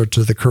Galatians or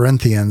to the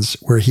Corinthians,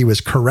 where he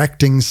was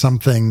correcting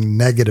something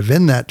negative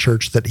in that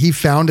church that he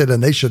founded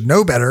and they should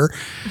know better.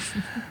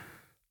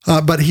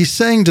 But he's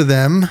saying to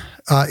them,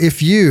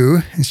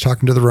 he's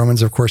talking to the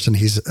Romans, of course, and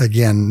he's,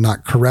 again,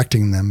 not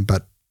correcting them,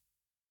 but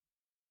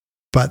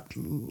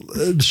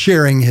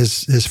sharing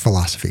his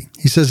philosophy.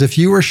 He says, if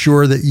you are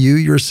sure that you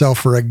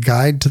yourself are a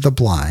guide to the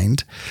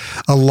blind,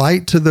 a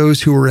light to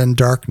those who are in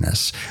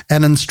darkness,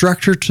 an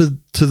instructor to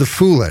the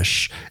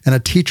foolish, and a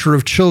teacher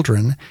of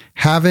children,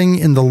 having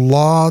in the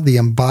law the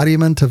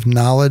embodiment of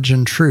knowledge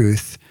and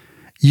truth,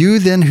 you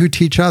then who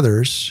teach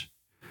others,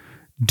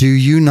 do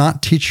you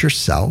not teach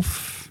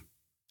yourself?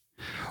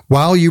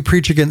 While you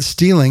preach against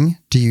stealing,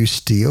 do you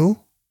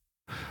steal?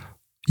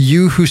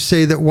 You who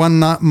say that one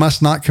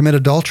must not commit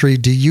adultery,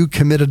 do you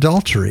commit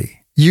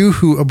adultery? You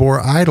who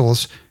abhor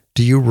idols,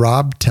 do you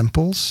rob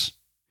temples?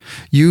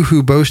 You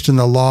who boast in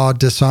the law,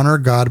 dishonor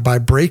God by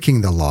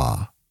breaking the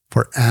law.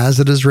 For as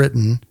it is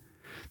written,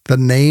 the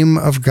name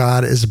of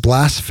God is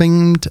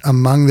blasphemed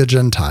among the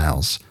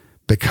Gentiles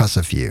because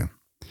of you.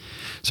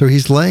 So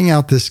he's laying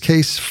out this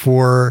case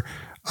for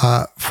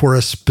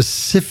a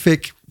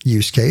specific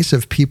use case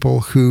of people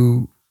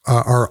who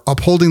are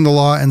upholding the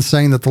law and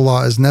saying that the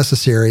law is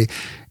necessary.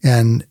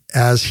 And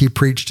as he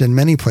preached in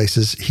many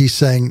places, he's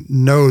saying,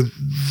 no,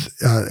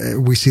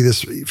 we see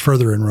this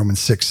further in Romans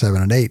 6, 7,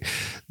 and 8,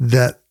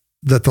 that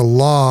the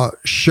law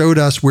showed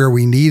us where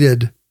we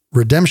needed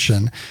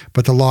redemption,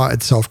 but the law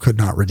itself could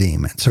not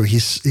redeem it. So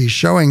he's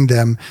showing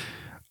them,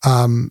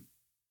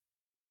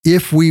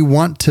 if we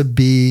want to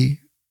be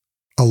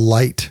a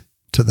light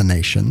to the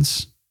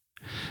nations,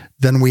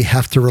 then we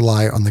have to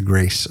rely on the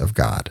grace of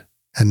God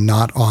and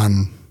not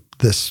on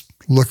this.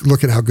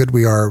 Look at how good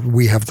we are.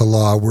 We have the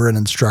law. We're an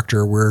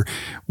instructor. We're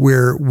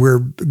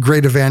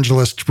great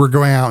evangelists. We're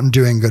going out and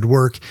doing good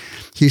work.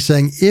 He's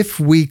saying, if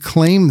we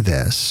claim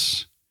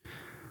this,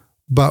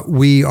 but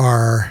we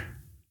are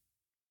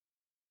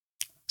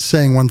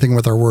saying one thing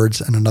with our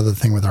words and another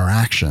thing with our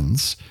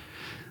actions,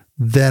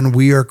 then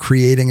we are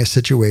creating a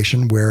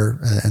situation where,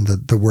 and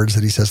the words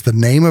that he says, the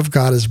name of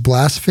God is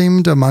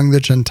blasphemed among the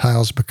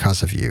Gentiles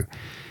because of you.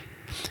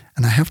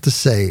 And I have to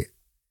say,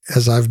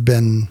 as I've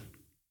been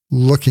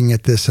looking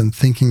at this and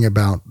thinking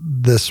about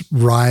this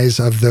rise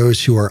of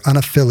those who are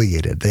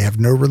unaffiliated, they have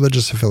no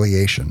religious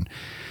affiliation,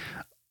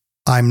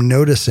 I'm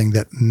noticing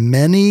that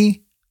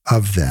many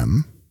of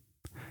them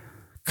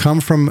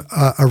come from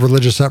a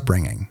religious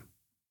upbringing.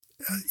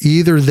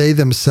 either they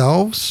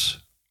themselves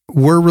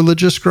were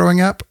religious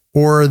growing up,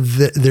 or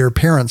their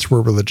parents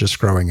were religious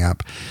growing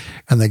up,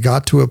 and they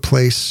got to a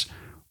place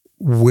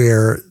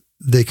where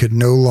they could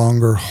no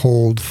longer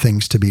hold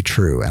things to be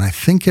true. And I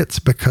think it's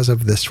because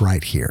of this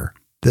right here,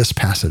 this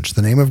passage.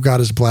 The name of God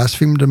is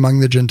blasphemed among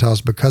the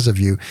Gentiles because of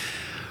you,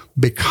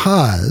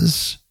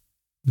 because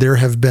there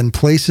have been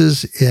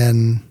places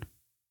in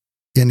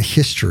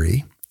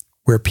history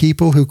where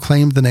people who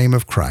claimed the name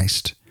of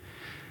Christ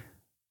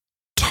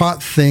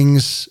taught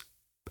things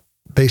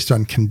based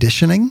on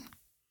conditioning,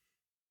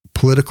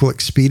 political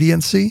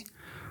expediency,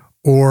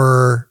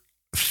 or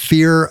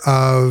fear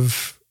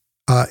of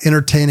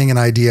entertaining an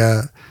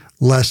idea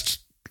lest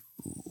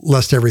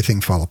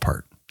everything fall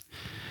apart.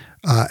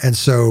 And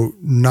so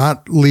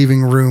not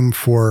leaving room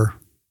for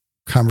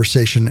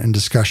conversation and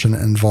discussion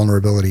and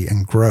vulnerability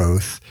and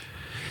growth.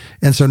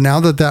 And so now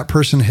that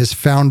person has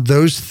found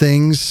those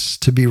things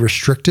to be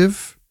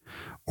restrictive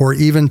or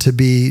even to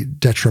be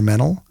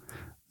detrimental,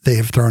 they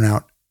have thrown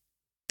out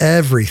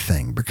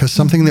everything, because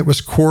something that was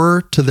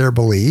core to their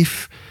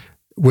belief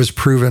was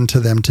proven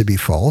to them to be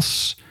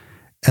false.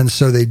 And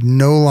so they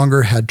no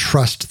longer had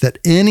trust that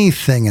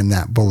anything in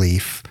that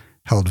belief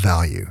held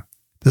value.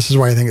 This is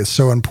why I think it's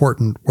so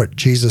important what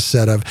Jesus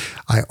said of,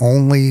 I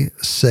only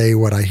say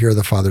what I hear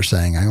the Father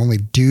saying. I only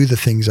do the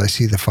things I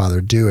see the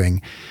Father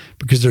doing,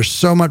 because there's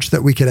so much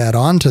that we could add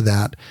on to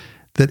that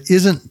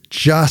isn't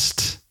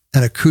just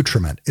an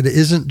accoutrement. It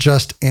isn't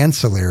just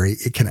ancillary.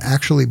 It can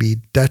actually be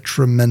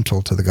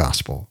detrimental to the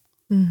gospel.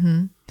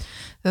 Mm-hmm.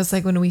 That's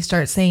like when we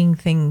start saying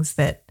things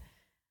that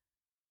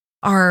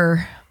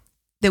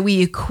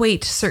we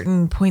equate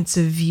certain points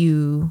of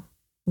view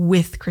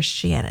with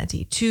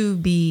Christianity. To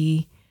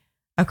be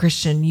a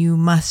Christian, you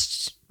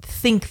must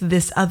think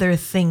this other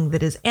thing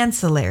that is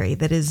ancillary,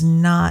 that is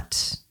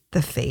not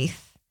the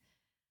faith.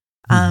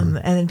 And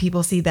then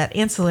people see that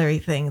ancillary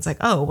thing. It's like,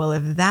 oh, well,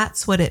 if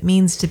that's what it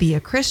means to be a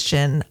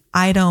Christian,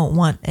 I don't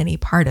want any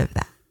part of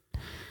that.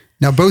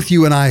 Now, both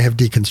you and I have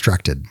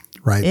deconstructed,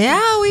 right?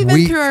 Yeah, we've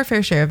been through our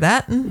fair share of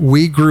that.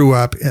 We grew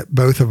up,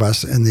 both of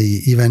us, in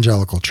the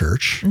evangelical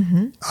church,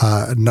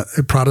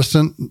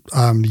 Protestant,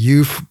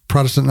 you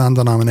Protestant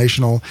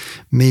non-denominational,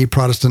 me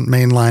Protestant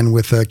mainline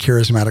with a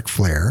charismatic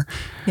flair.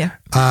 Yeah.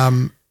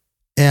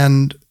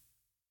 And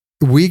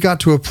we got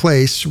to a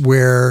place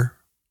where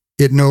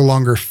it no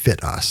longer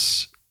fit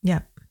us. Yeah.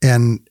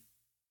 And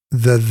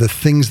the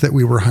things that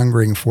we were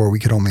hungering for, we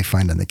could only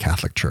find in the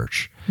Catholic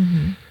Church.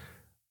 Mm-hmm.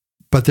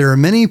 But there are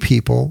many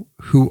people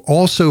who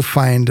also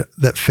find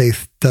that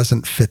faith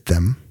doesn't fit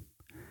them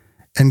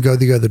and go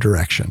the other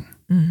direction,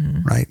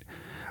 right?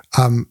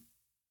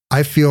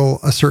 I feel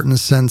a certain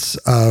sense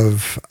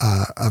of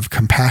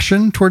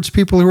compassion towards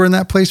people who are in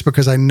that place,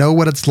 because I know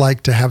what it's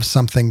like to have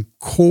something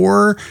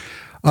core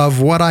of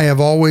what I have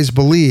always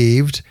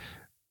believed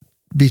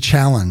be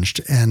challenged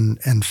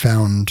and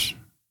found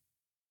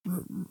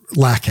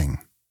lacking.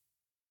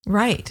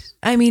 Right.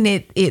 I mean,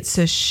 it's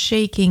a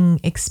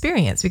shaking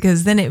experience,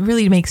 because then it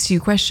really makes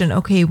you question,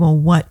 okay, well,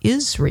 what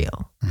is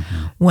real?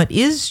 Mm-hmm. What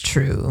is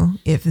true?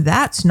 If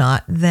that's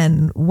not,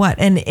 then what?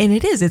 And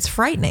it's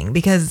frightening,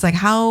 because it's like,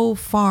 how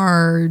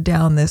far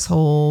down this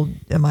hole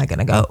am I going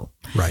to go?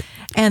 Right.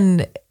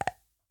 And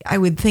I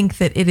would think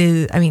that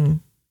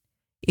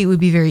it would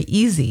be very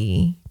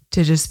easy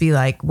to just be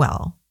like,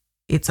 well,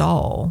 it's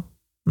all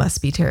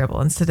must be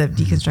terrible, instead of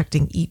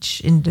deconstructing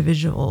each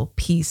individual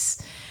piece.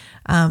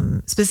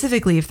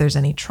 Specifically if there's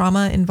any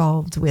trauma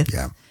involved with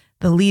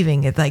the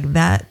leaving, it's like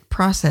that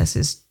process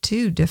is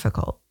too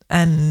difficult.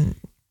 And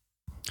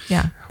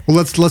yeah. Well,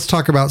 let's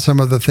talk about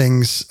some of the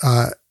things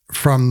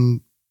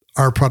from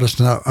our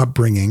Protestant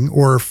upbringing,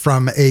 or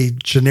from a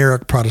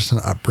generic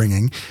Protestant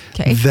upbringing,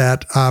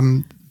 that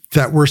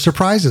were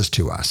surprises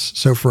to us.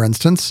 So for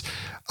instance,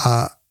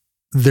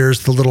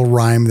 there's the little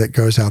rhyme that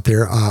goes out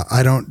there.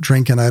 I don't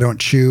drink and I don't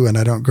chew and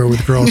I don't go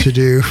with girls who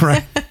do,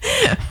 right?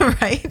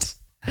 Right.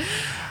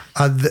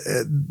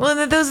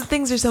 Well, those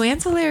things are so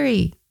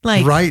ancillary.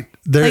 Like, right.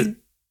 Like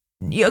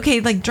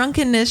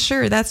drunkenness,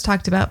 sure, that's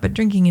talked about, but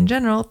drinking in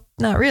general,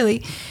 not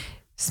really.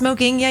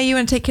 Smoking, yeah, you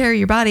want to take care of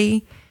your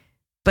body,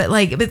 but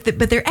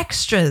they're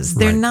extras.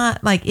 They're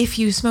not like, if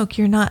you smoke,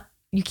 you're not,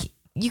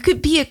 you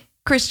could be a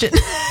Christian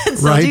and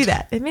still do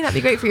that. It may not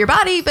be great for your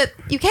body, but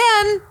you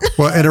can.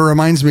 Well, and it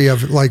reminds me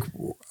of, like,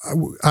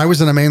 I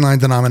was in a mainline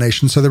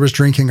denomination, so there was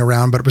drinking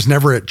around, but it was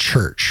never at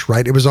church,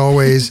 right? It was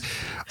always,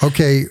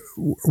 okay,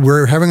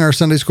 we're having our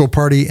Sunday school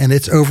party and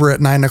it's over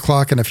at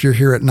 9:00. And if you're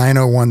here at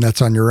 9:01,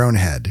 that's on your own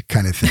head,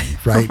 kind of thing,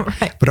 right?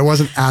 Right. But it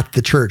wasn't at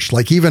the church.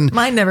 Like, even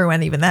mine never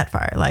went even that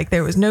far. Like,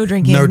 there was no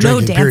drinking, no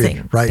dancing.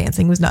 Period, right?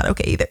 Dancing was not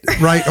okay either.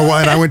 Right. Well,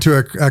 and I went to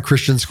a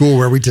Christian school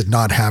where we did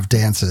not have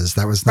dances.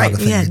 That was not a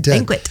thing we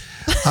did. Banquet.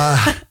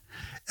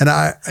 And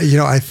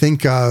I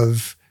think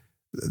of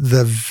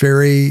the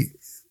very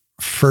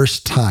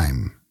first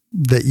time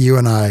that you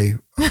and I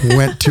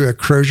went to a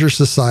Crozier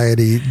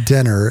Society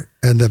dinner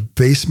in the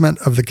basement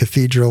of the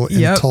cathedral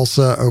in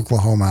Tulsa,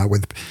 Oklahoma,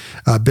 with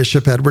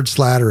Bishop Edward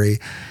Slattery.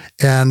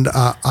 And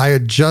I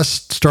had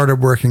just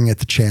started working at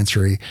the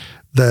Chancery.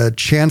 the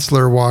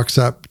chancellor walks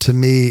up to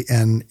me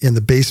and in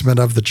the basement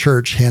of the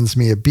church hands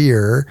me a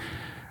beer.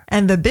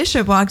 And the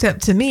bishop walked up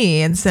to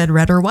me and said,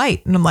 red or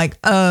white. And I'm like,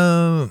 red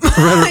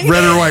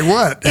or white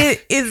what?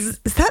 Is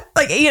that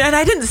like, and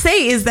I didn't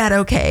say, is that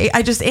okay?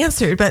 I just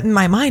answered. But in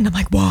my mind, I'm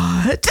like,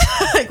 what?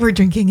 Like, we're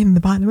drinking in the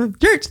bottom of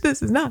the church.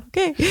 This is not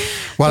okay.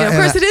 Well, of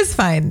course it is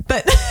fine.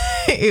 But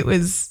it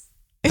was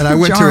And I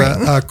went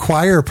to a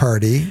choir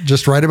party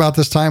just right about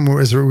this time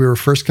as we were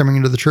first coming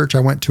into the church. I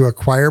went to a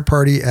choir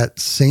party at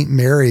St.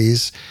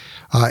 Mary's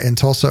in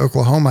Tulsa,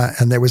 Oklahoma.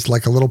 And there was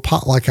like a little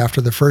potluck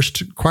after the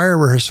first choir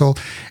rehearsal,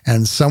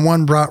 and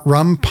someone brought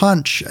rum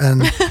punch,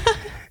 and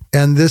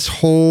and this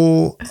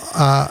whole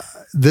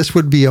this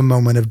would be a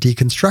moment of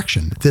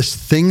deconstruction. This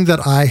thing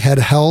that I had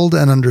held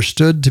and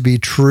understood to be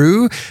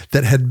true,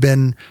 that had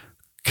been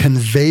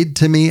conveyed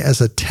to me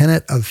as a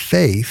tenet of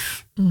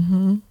faith,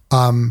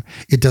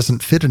 it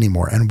doesn't fit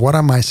anymore. And what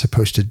am I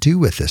supposed to do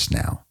with this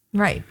now?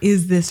 Right.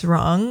 Is this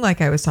wrong,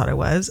 like I was taught it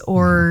was,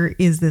 or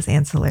is this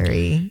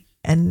ancillary?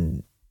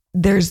 And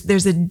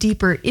there's a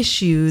deeper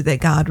issue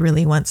that God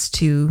really wants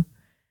to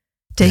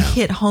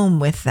hit home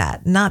with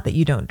that. Not that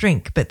you don't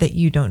drink, but that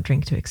you don't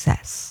drink to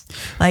excess.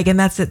 Like, and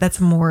that's it. That's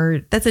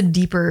a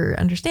deeper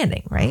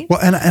understanding, right? Well,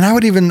 and I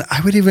would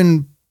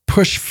even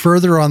push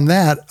further on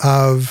that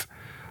of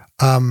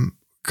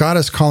God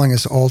is calling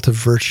us all to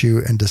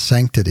virtue and to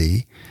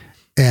sanctity,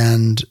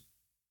 and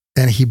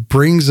he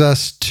brings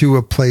us to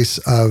a place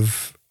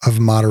of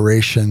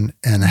moderation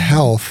and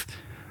health,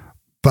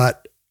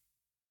 but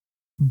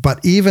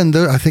even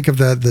though I think of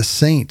the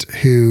saint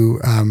who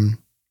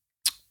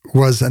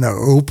was an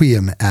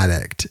opium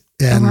addict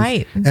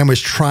and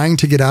was trying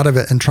to get out of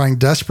it and trying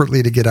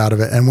desperately to get out of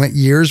it, and went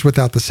years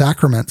without the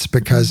sacraments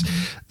because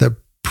the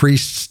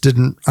priests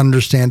didn't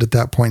understand at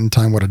that point in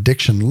time what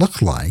addiction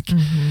looked like.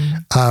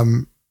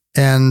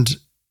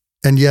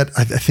 And yet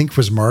I think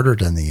was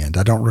martyred in the end.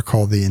 I don't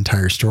recall the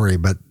entire story,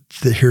 but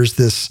here's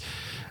this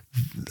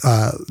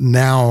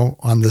now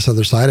on this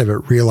other side of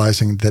it,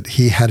 realizing that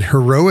he had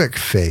heroic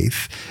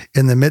faith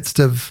in the midst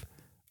of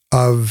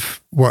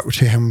what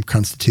to him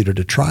constituted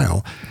a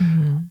trial.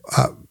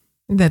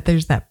 That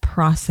there's that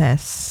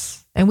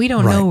process, and we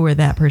don't know where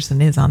that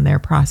person is on their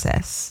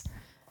process.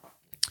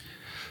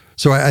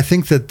 So I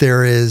think that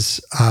there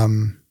is,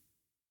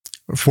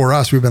 for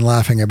us, we've been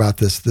laughing about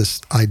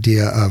this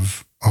idea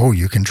of, oh,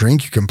 you can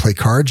drink, you can play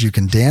cards, you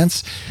can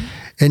dance.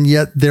 And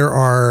yet there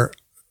are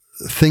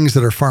things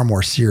that are far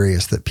more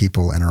serious that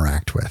people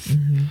interact with.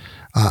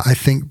 I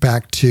think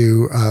back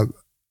to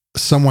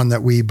someone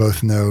that we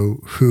both know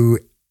who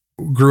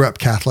grew up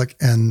Catholic,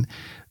 and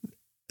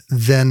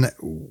then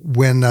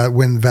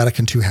when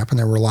Vatican II happened,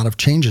 there were a lot of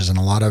changes and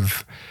a lot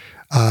of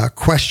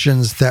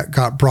questions that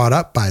got brought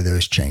up by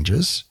those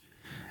changes,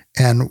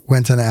 and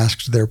went and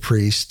asked their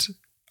priest,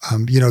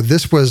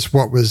 this was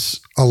what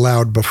was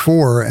allowed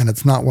before, and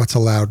it's not what's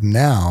allowed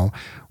now.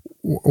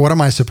 What am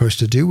I supposed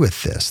to do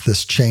with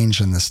this change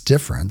and this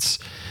difference?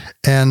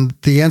 And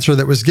the answer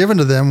that was given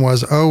to them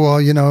was, oh,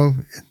 well,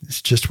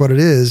 it's just what it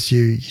is.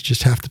 You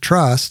just have to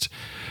trust,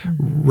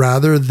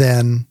 rather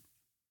than,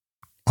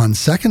 on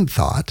second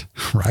thought,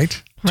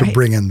 right? To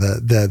bring in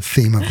the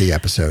theme of the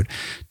episode,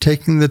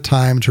 taking the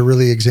time to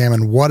really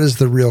examine what is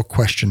the real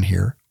question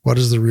here? What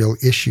is the real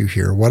issue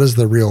here? What is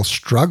the real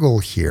struggle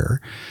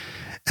here?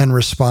 And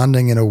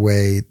responding in a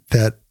way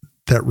that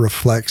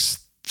reflects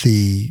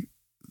the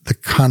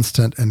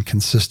constant and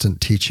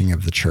consistent teaching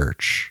of the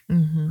church,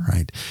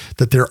 right?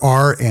 That there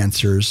are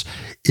answers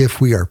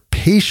if we are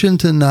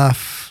patient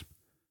enough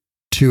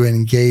to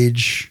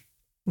engage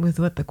with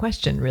what the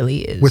question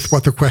really is. With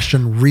what the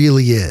question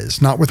really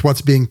is, not with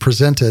what's being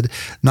presented,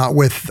 not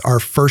with our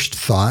first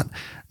thought,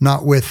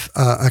 not with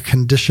a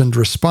conditioned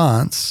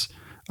response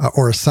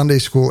or a Sunday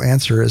school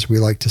answer, as we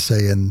like to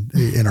say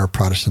in our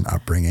Protestant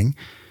upbringing,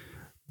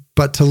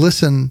 but to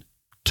listen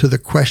to the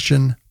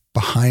question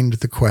behind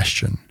the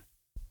question,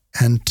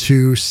 and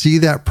to see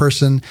that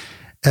person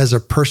as a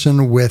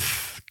person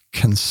with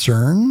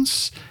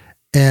concerns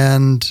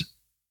and,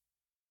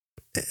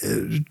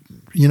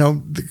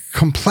 the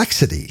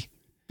complexity.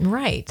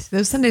 Right.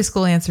 Those Sunday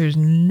school answers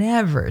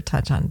never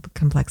touch on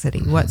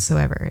complexity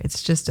whatsoever.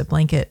 It's just a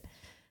blanket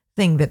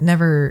thing that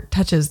never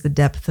touches the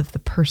depth of the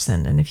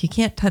person. And if you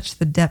can't touch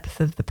the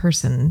depth of the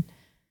person,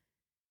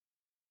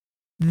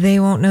 they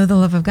won't know the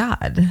love of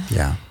God.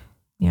 Yeah.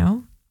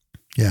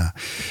 Yeah.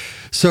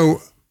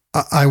 So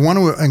I want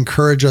to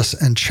encourage us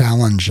and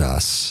challenge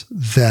us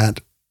that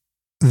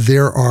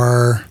there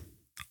are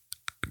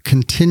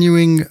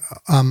continuing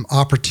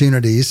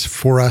opportunities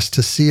for us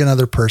to see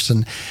another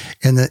person,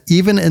 and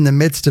even in the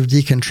midst of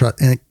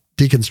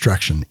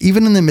deconstruction,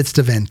 even in the midst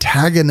of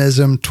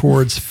antagonism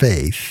towards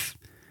faith,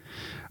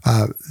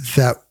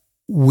 that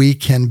we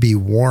can be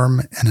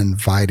warm and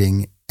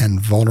inviting and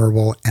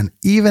vulnerable, and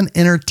even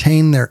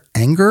entertain their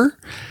anger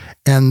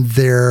and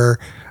their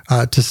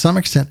to some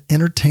extent,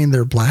 entertain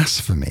their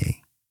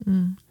blasphemy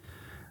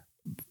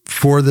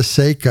for the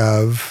sake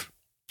of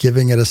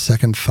giving it a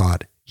second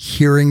thought,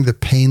 hearing the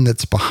pain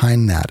that's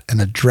behind that, and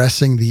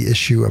addressing the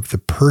issue of the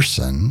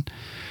person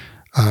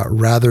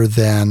rather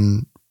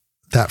than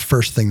that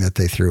first thing that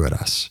they threw at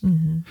us.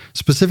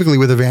 Specifically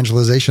with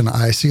evangelization,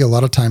 I see a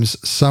lot of times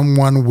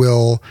someone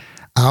will,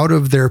 out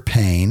of their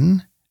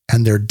pain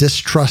and their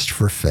distrust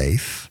for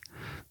faith,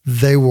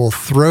 they will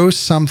throw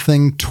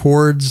something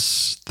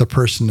towards the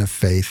person of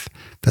faith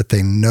that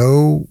they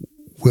know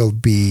will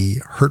be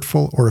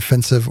hurtful or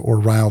offensive or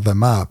rile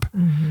them up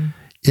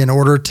in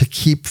order to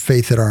keep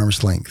faith at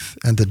arm's length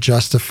and to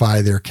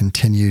justify their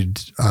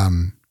continued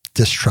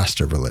distrust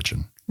of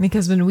religion.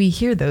 Because when we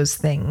hear those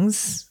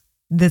things,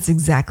 that's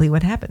exactly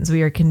what happens.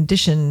 We are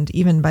conditioned,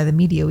 even by the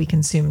media we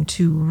consume,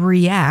 to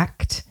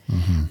react.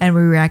 And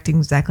we're reacting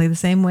exactly the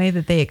same way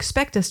that they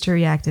expect us to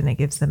react. And it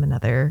gives them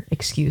another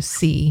excuse.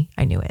 See,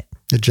 I knew it.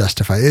 It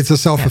justifies. It's a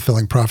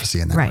self-fulfilling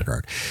prophecy in that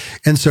regard.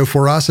 And so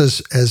for us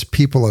as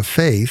people of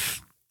faith,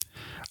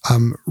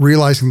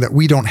 realizing that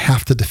we don't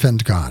have to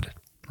defend God,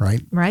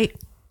 right? Right.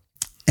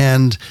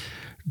 And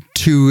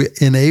to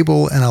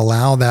enable and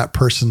allow that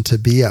person to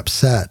be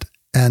upset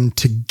and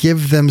to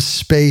give them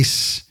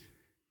space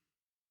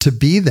to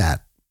be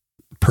that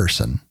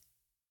person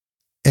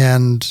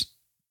and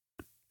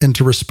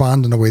to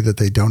respond in a way that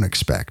they don't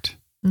expect,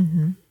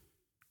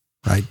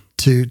 right?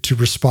 To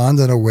respond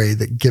in a way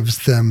that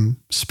gives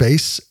them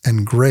space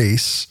and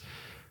grace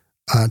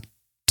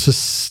to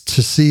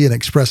see and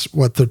express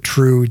what the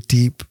true,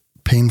 deep,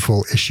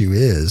 painful issue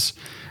is,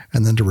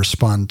 and then to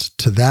respond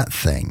to that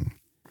thing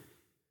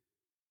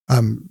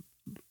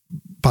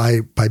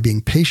by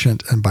being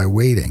patient and by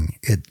waiting.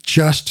 It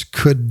just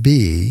could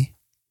be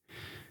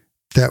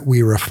that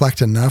we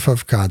reflect enough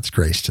of God's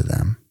grace to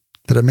them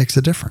that it makes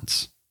a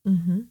difference,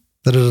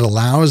 that it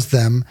allows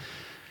them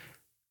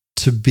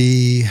to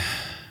be,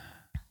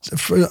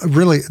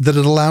 really, that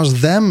it allows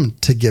them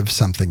to give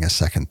something a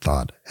second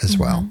thought as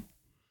well.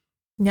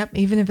 Yep.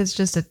 Even if it's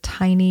just a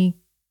tiny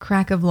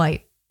crack of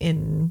light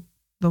in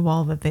the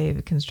wall that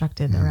they've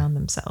constructed around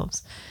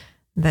themselves,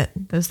 that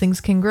those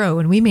things can grow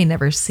and we may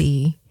never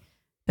see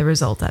the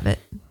result of it,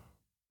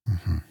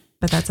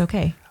 but that's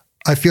okay.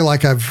 I feel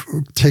like I've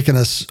taken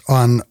us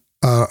on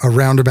a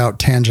roundabout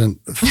tangent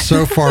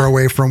so far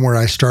away from where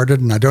I started,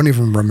 and I don't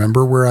even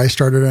remember where I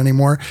started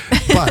anymore.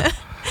 But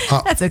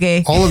that's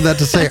okay. All of that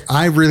to say,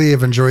 I really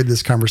have enjoyed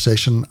this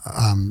conversation.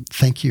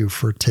 Thank you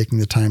for taking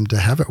the time to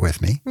have it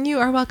with me. You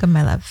are welcome,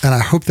 my love. And I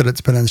hope that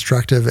it's been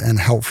instructive and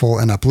helpful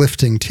and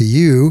uplifting to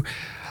you.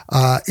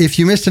 If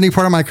you missed any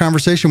part of my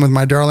conversation with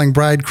my darling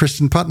bride,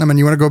 Kristin Putnam, and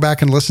you want to go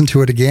back and listen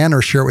to it again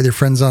or share it with your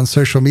friends on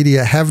social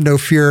media, have no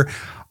fear.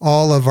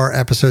 All of our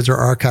episodes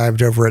are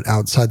archived over at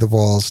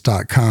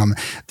outsidethewalls.com.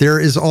 There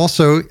is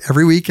also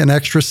every week an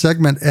extra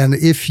segment. And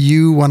if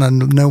you want to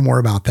know more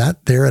about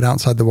that, there at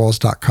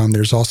outsidethewalls.com,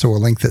 there's also a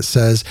link that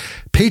says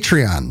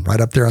Patreon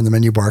right up there on the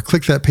menu bar.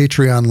 Click that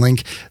Patreon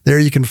link. There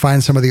you can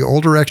find some of the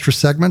older extra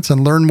segments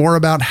and learn more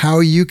about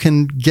how you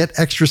can get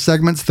extra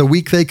segments the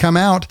week they come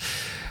out.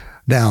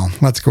 Now,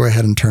 let's go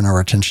ahead and turn our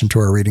attention to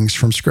our readings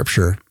from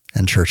Scripture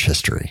and church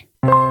history.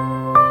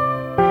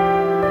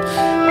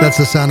 That's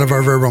the sound of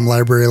our Verbum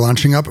library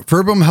launching up.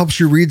 Verbum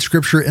helps you read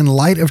Scripture in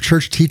light of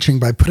church teaching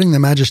by putting the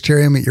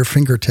magisterium at your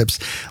fingertips,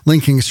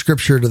 linking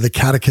Scripture to the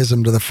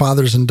catechism, to the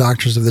fathers and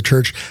doctors of the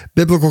church,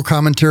 biblical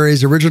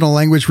commentaries, original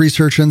language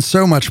research, and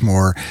so much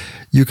more.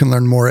 You can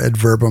learn more at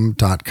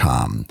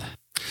verbum.com.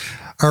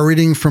 Our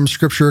reading from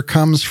Scripture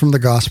comes from the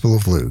Gospel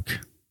of Luke.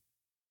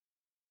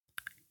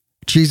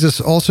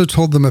 Jesus also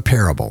told them a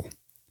parable.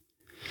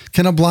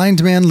 Can a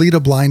blind man lead a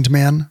blind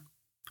man?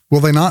 Will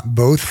they not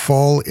both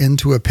fall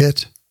into a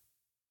pit?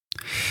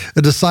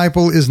 A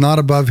disciple is not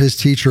above his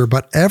teacher,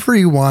 but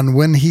everyone,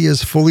 when he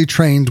is fully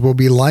trained, will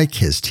be like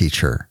his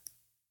teacher.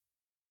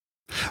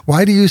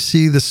 Why do you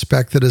see the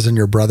speck that is in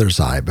your brother's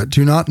eye, but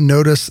do not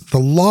notice the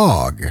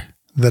log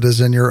that is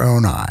in your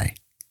own eye?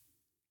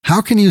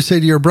 How can you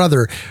say to your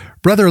brother,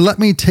 "Brother, let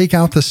me take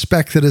out the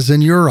speck that is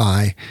in your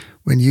eye,"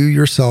 when you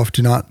yourself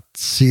do not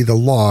see the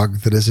log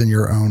that is in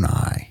your own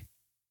eye?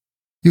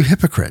 You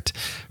hypocrite!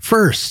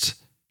 First,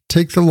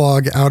 take the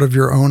log out of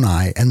your own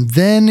eye, and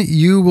then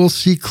you will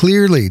see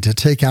clearly to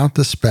take out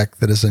the speck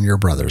that is in your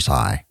brother's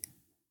eye.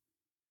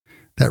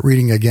 That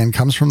reading again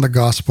comes from the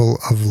Gospel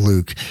of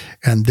Luke,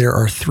 and there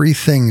are three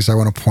things I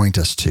want to point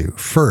us to.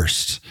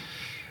 First,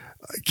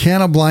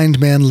 can a blind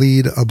man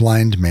lead a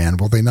blind man?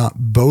 Will they not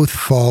both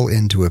fall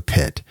into a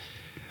pit?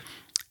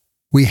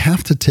 We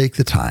have to take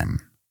the time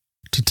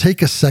to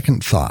take a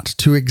second thought,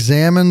 to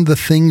examine the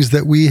things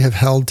that we have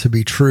held to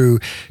be true,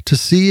 to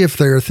see if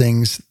there are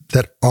things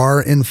that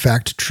are in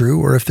fact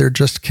true, or if they're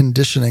just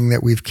conditioning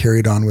that we've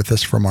carried on with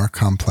us from our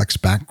complex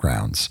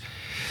backgrounds.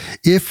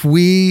 If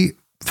we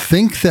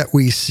think that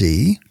we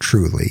see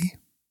truly,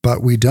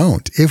 but we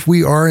don't, if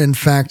we are in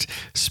fact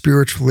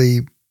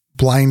spiritually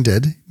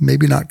blinded,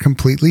 maybe not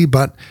completely,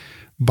 but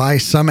by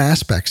some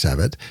aspects of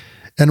it,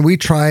 and we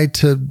try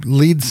to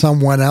lead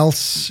someone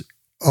else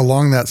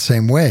along that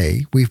same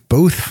way, we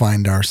both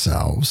find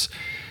ourselves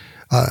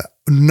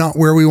not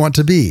where we want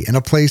to be, in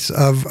a place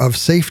of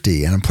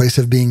safety and a place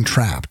of being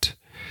trapped.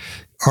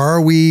 Are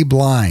we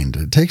blind?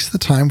 It takes the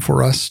time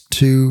for us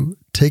to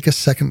take a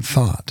second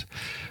thought,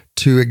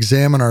 to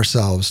examine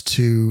ourselves,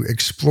 to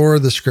explore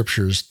the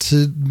scriptures,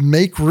 to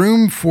make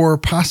room for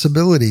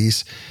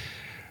possibilities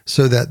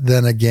so that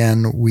then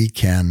again we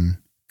can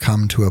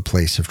come to a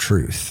place of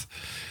truth.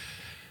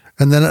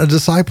 And then a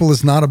disciple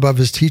is not above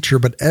his teacher,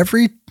 but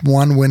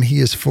everyone, when he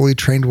is fully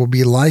trained, will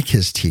be like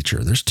his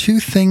teacher. There's two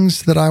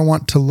things that I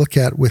want to look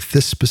at with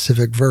this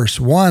specific verse.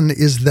 One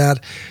is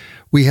that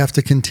we have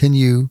to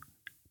continue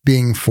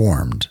being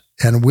formed.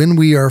 And when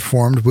we are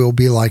formed, we'll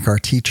be like our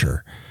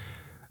teacher.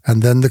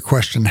 And then the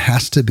question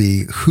has to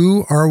be,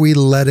 who are we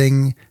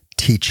letting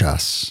teach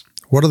us?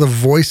 What are the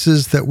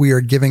voices that we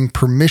are giving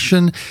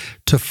permission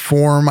to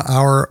form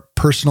our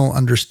personal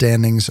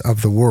understandings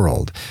of the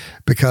world?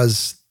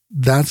 Because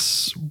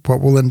that's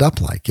what we'll end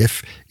up like.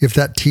 If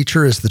that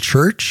teacher is the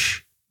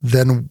church,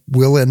 then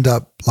we'll end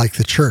up like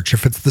the church.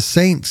 If it's the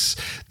saints,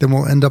 then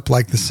we'll end up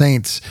like the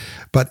saints.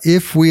 But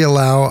if we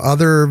allow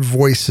other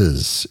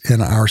voices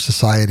in our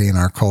society and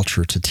our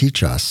culture to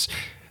teach us,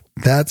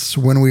 that's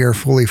when we are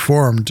fully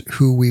formed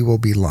who we will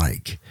be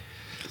like.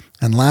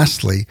 And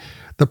lastly,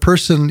 the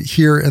person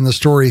here in the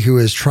story who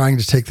is trying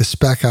to take the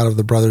speck out of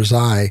the brother's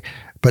eye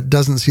but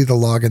doesn't see the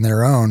log in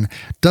their own,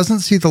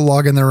 doesn't see the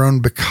log in their own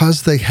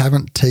because they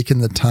haven't taken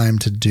the time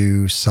to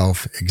do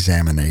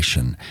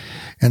self-examination.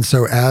 And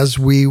so as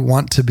we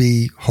want to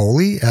be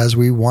holy, as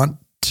we want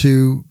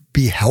to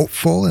be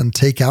helpful and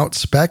take out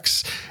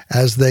specks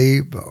as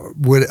they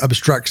would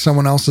obstruct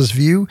someone else's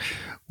view,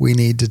 we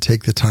need to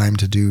take the time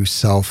to do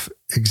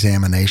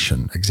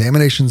self-examination,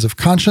 examinations of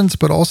conscience,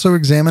 but also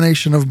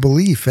examination of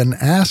belief, and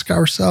ask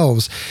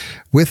ourselves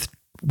with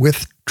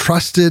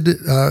trusted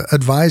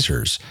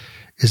advisors,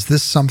 is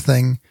this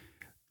something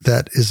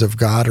that is of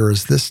God, or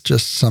is this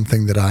just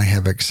something that I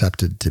have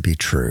accepted to be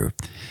true?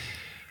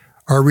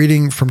 Our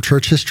reading from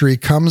church history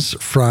comes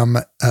from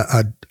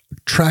a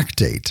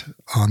tractate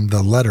on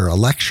the letter, a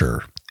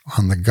lecture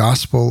on the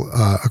gospel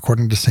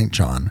according to St.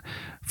 John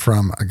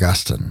from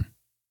Augustine.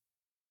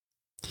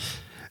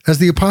 As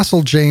the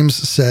Apostle James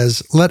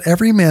says, let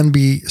every man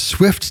be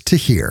swift to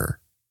hear,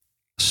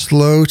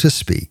 slow to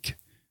speak,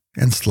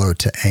 and slow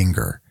to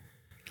anger.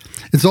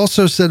 It's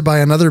also said by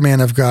another man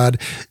of God,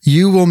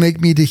 you will make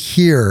me to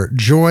hear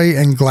joy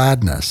and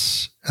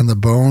gladness, and the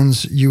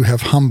bones you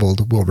have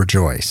humbled will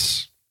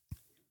rejoice.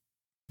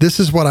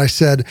 This is what I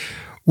said,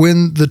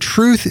 when the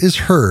truth is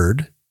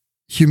heard,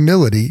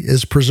 humility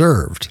is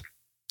preserved.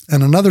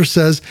 And another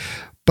says,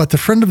 but the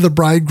friend of the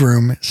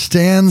bridegroom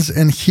stands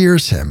and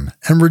hears him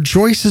and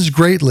rejoices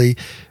greatly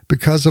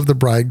because of the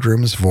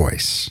bridegroom's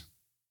voice.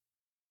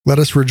 Let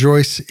us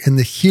rejoice in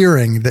the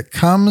hearing that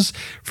comes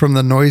from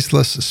the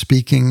noiseless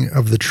speaking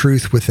of the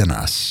truth within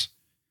us.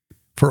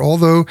 For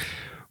although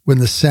when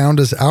the sound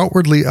is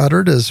outwardly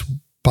uttered as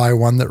by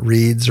one that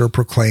reads or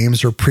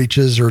proclaims or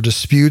preaches or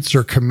disputes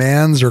or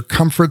commands or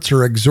comforts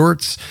or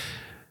exhorts,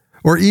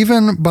 or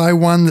even by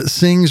one that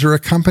sings or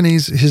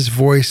accompanies his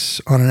voice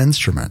on an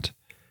instrument,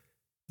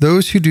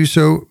 those who do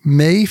so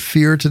may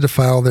fear to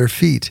defile their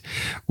feet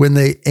when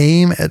they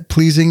aim at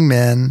pleasing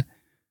men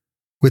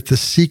with the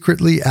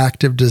secretly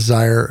active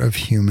desire of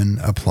human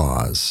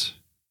applause.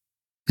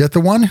 Yet the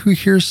one who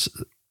hears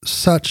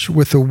such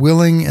with a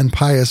willing and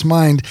pious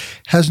mind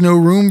has no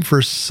room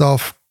for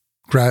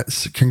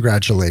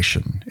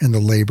self-congratulation in the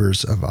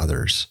labors of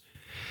others,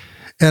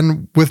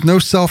 and with no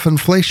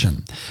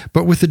self-inflation,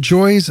 but with the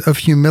joys of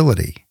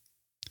humility.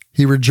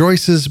 He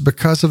rejoices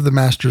because of the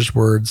Master's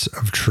words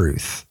of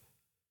truth.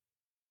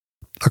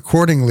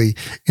 Accordingly,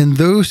 in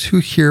those who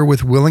hear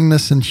with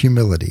willingness and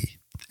humility,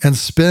 and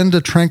spend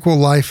a tranquil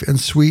life in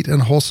sweet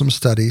and wholesome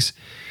studies,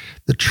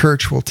 the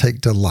church will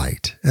take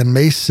delight and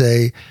may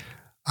say,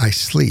 I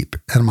sleep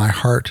and my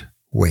heart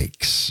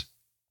wakes.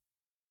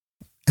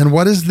 And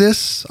what is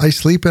this? I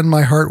sleep and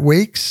my heart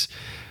wakes,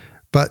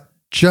 but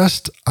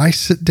just I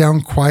sit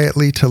down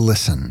quietly to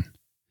listen.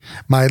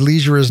 My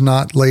leisure is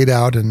not laid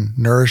out in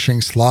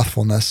nourishing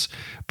slothfulness,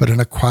 but in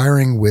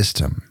acquiring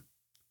wisdom.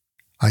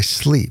 I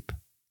sleep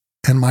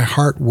and my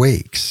heart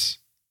wakes.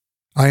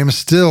 I am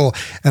still,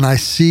 and I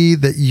see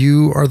that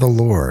you are the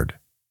Lord.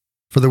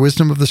 For the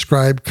wisdom of the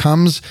scribe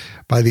comes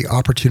by the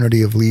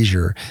opportunity of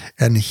leisure,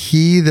 and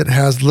he that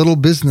has little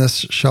business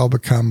shall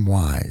become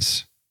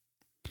wise.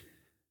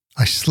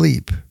 I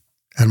sleep,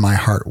 and my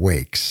heart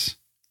wakes.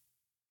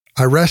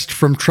 I rest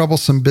from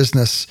troublesome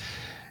business,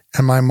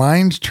 and my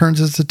mind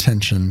turns its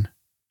attention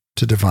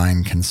to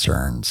divine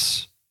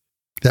concerns.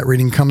 That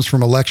reading comes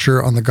from a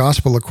lecture on the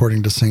Gospel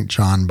according to St.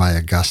 John by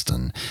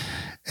Augustine.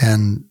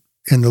 And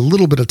in the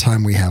little bit of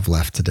time we have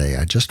left today,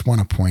 I just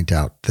want to point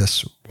out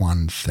this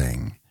one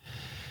thing.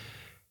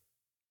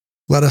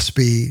 Let us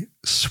be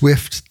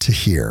swift to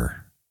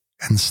hear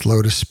and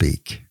slow to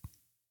speak.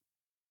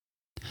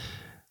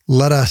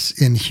 Let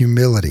us, in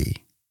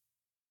humility,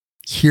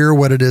 hear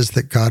what it is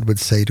that God would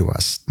say to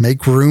us.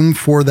 Make room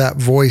for that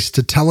voice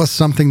to tell us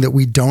something that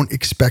we don't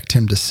expect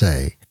him to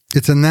say.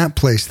 It's in that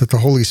place that the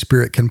Holy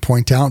Spirit can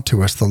point out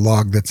to us the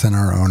log that's in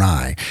our own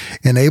eye,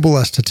 enable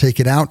us to take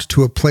it out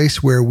to a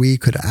place where we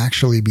could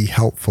actually be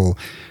helpful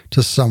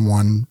to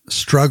someone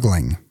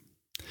struggling.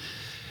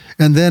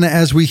 And then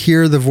as we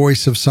hear the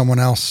voice of someone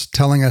else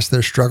telling us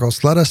their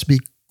struggles, let us be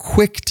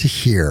quick to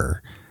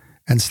hear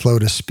and slow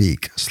to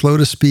speak. Slow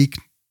to speak,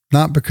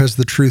 not because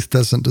the truth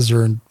doesn't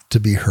deserve to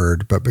be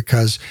heard, but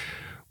because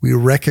we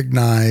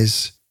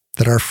recognize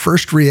that our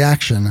first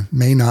reaction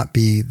may not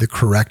be the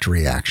correct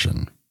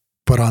reaction.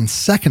 But on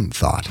second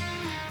thought,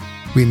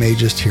 we may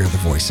just hear the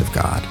voice of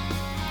God.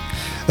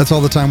 That's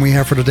all the time we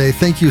have for today.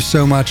 Thank you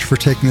so much for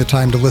taking the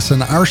time to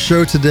listen. Our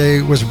show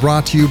today was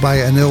brought to you by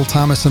Anil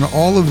Thomas and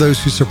all of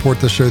those who support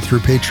the show through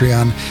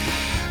Patreon.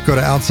 Go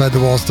to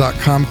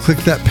OutsideTheWalls.com, click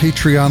that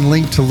Patreon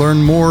link to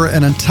learn more.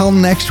 And until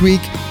next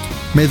week,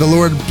 may the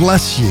Lord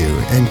bless you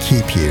and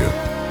keep you.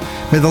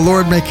 May the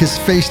Lord make his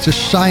face to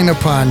shine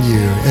upon you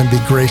and be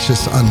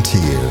gracious unto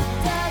you.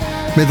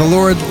 May the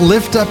Lord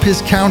lift up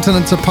his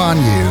countenance upon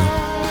you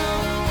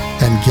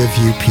and give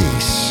you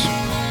peace.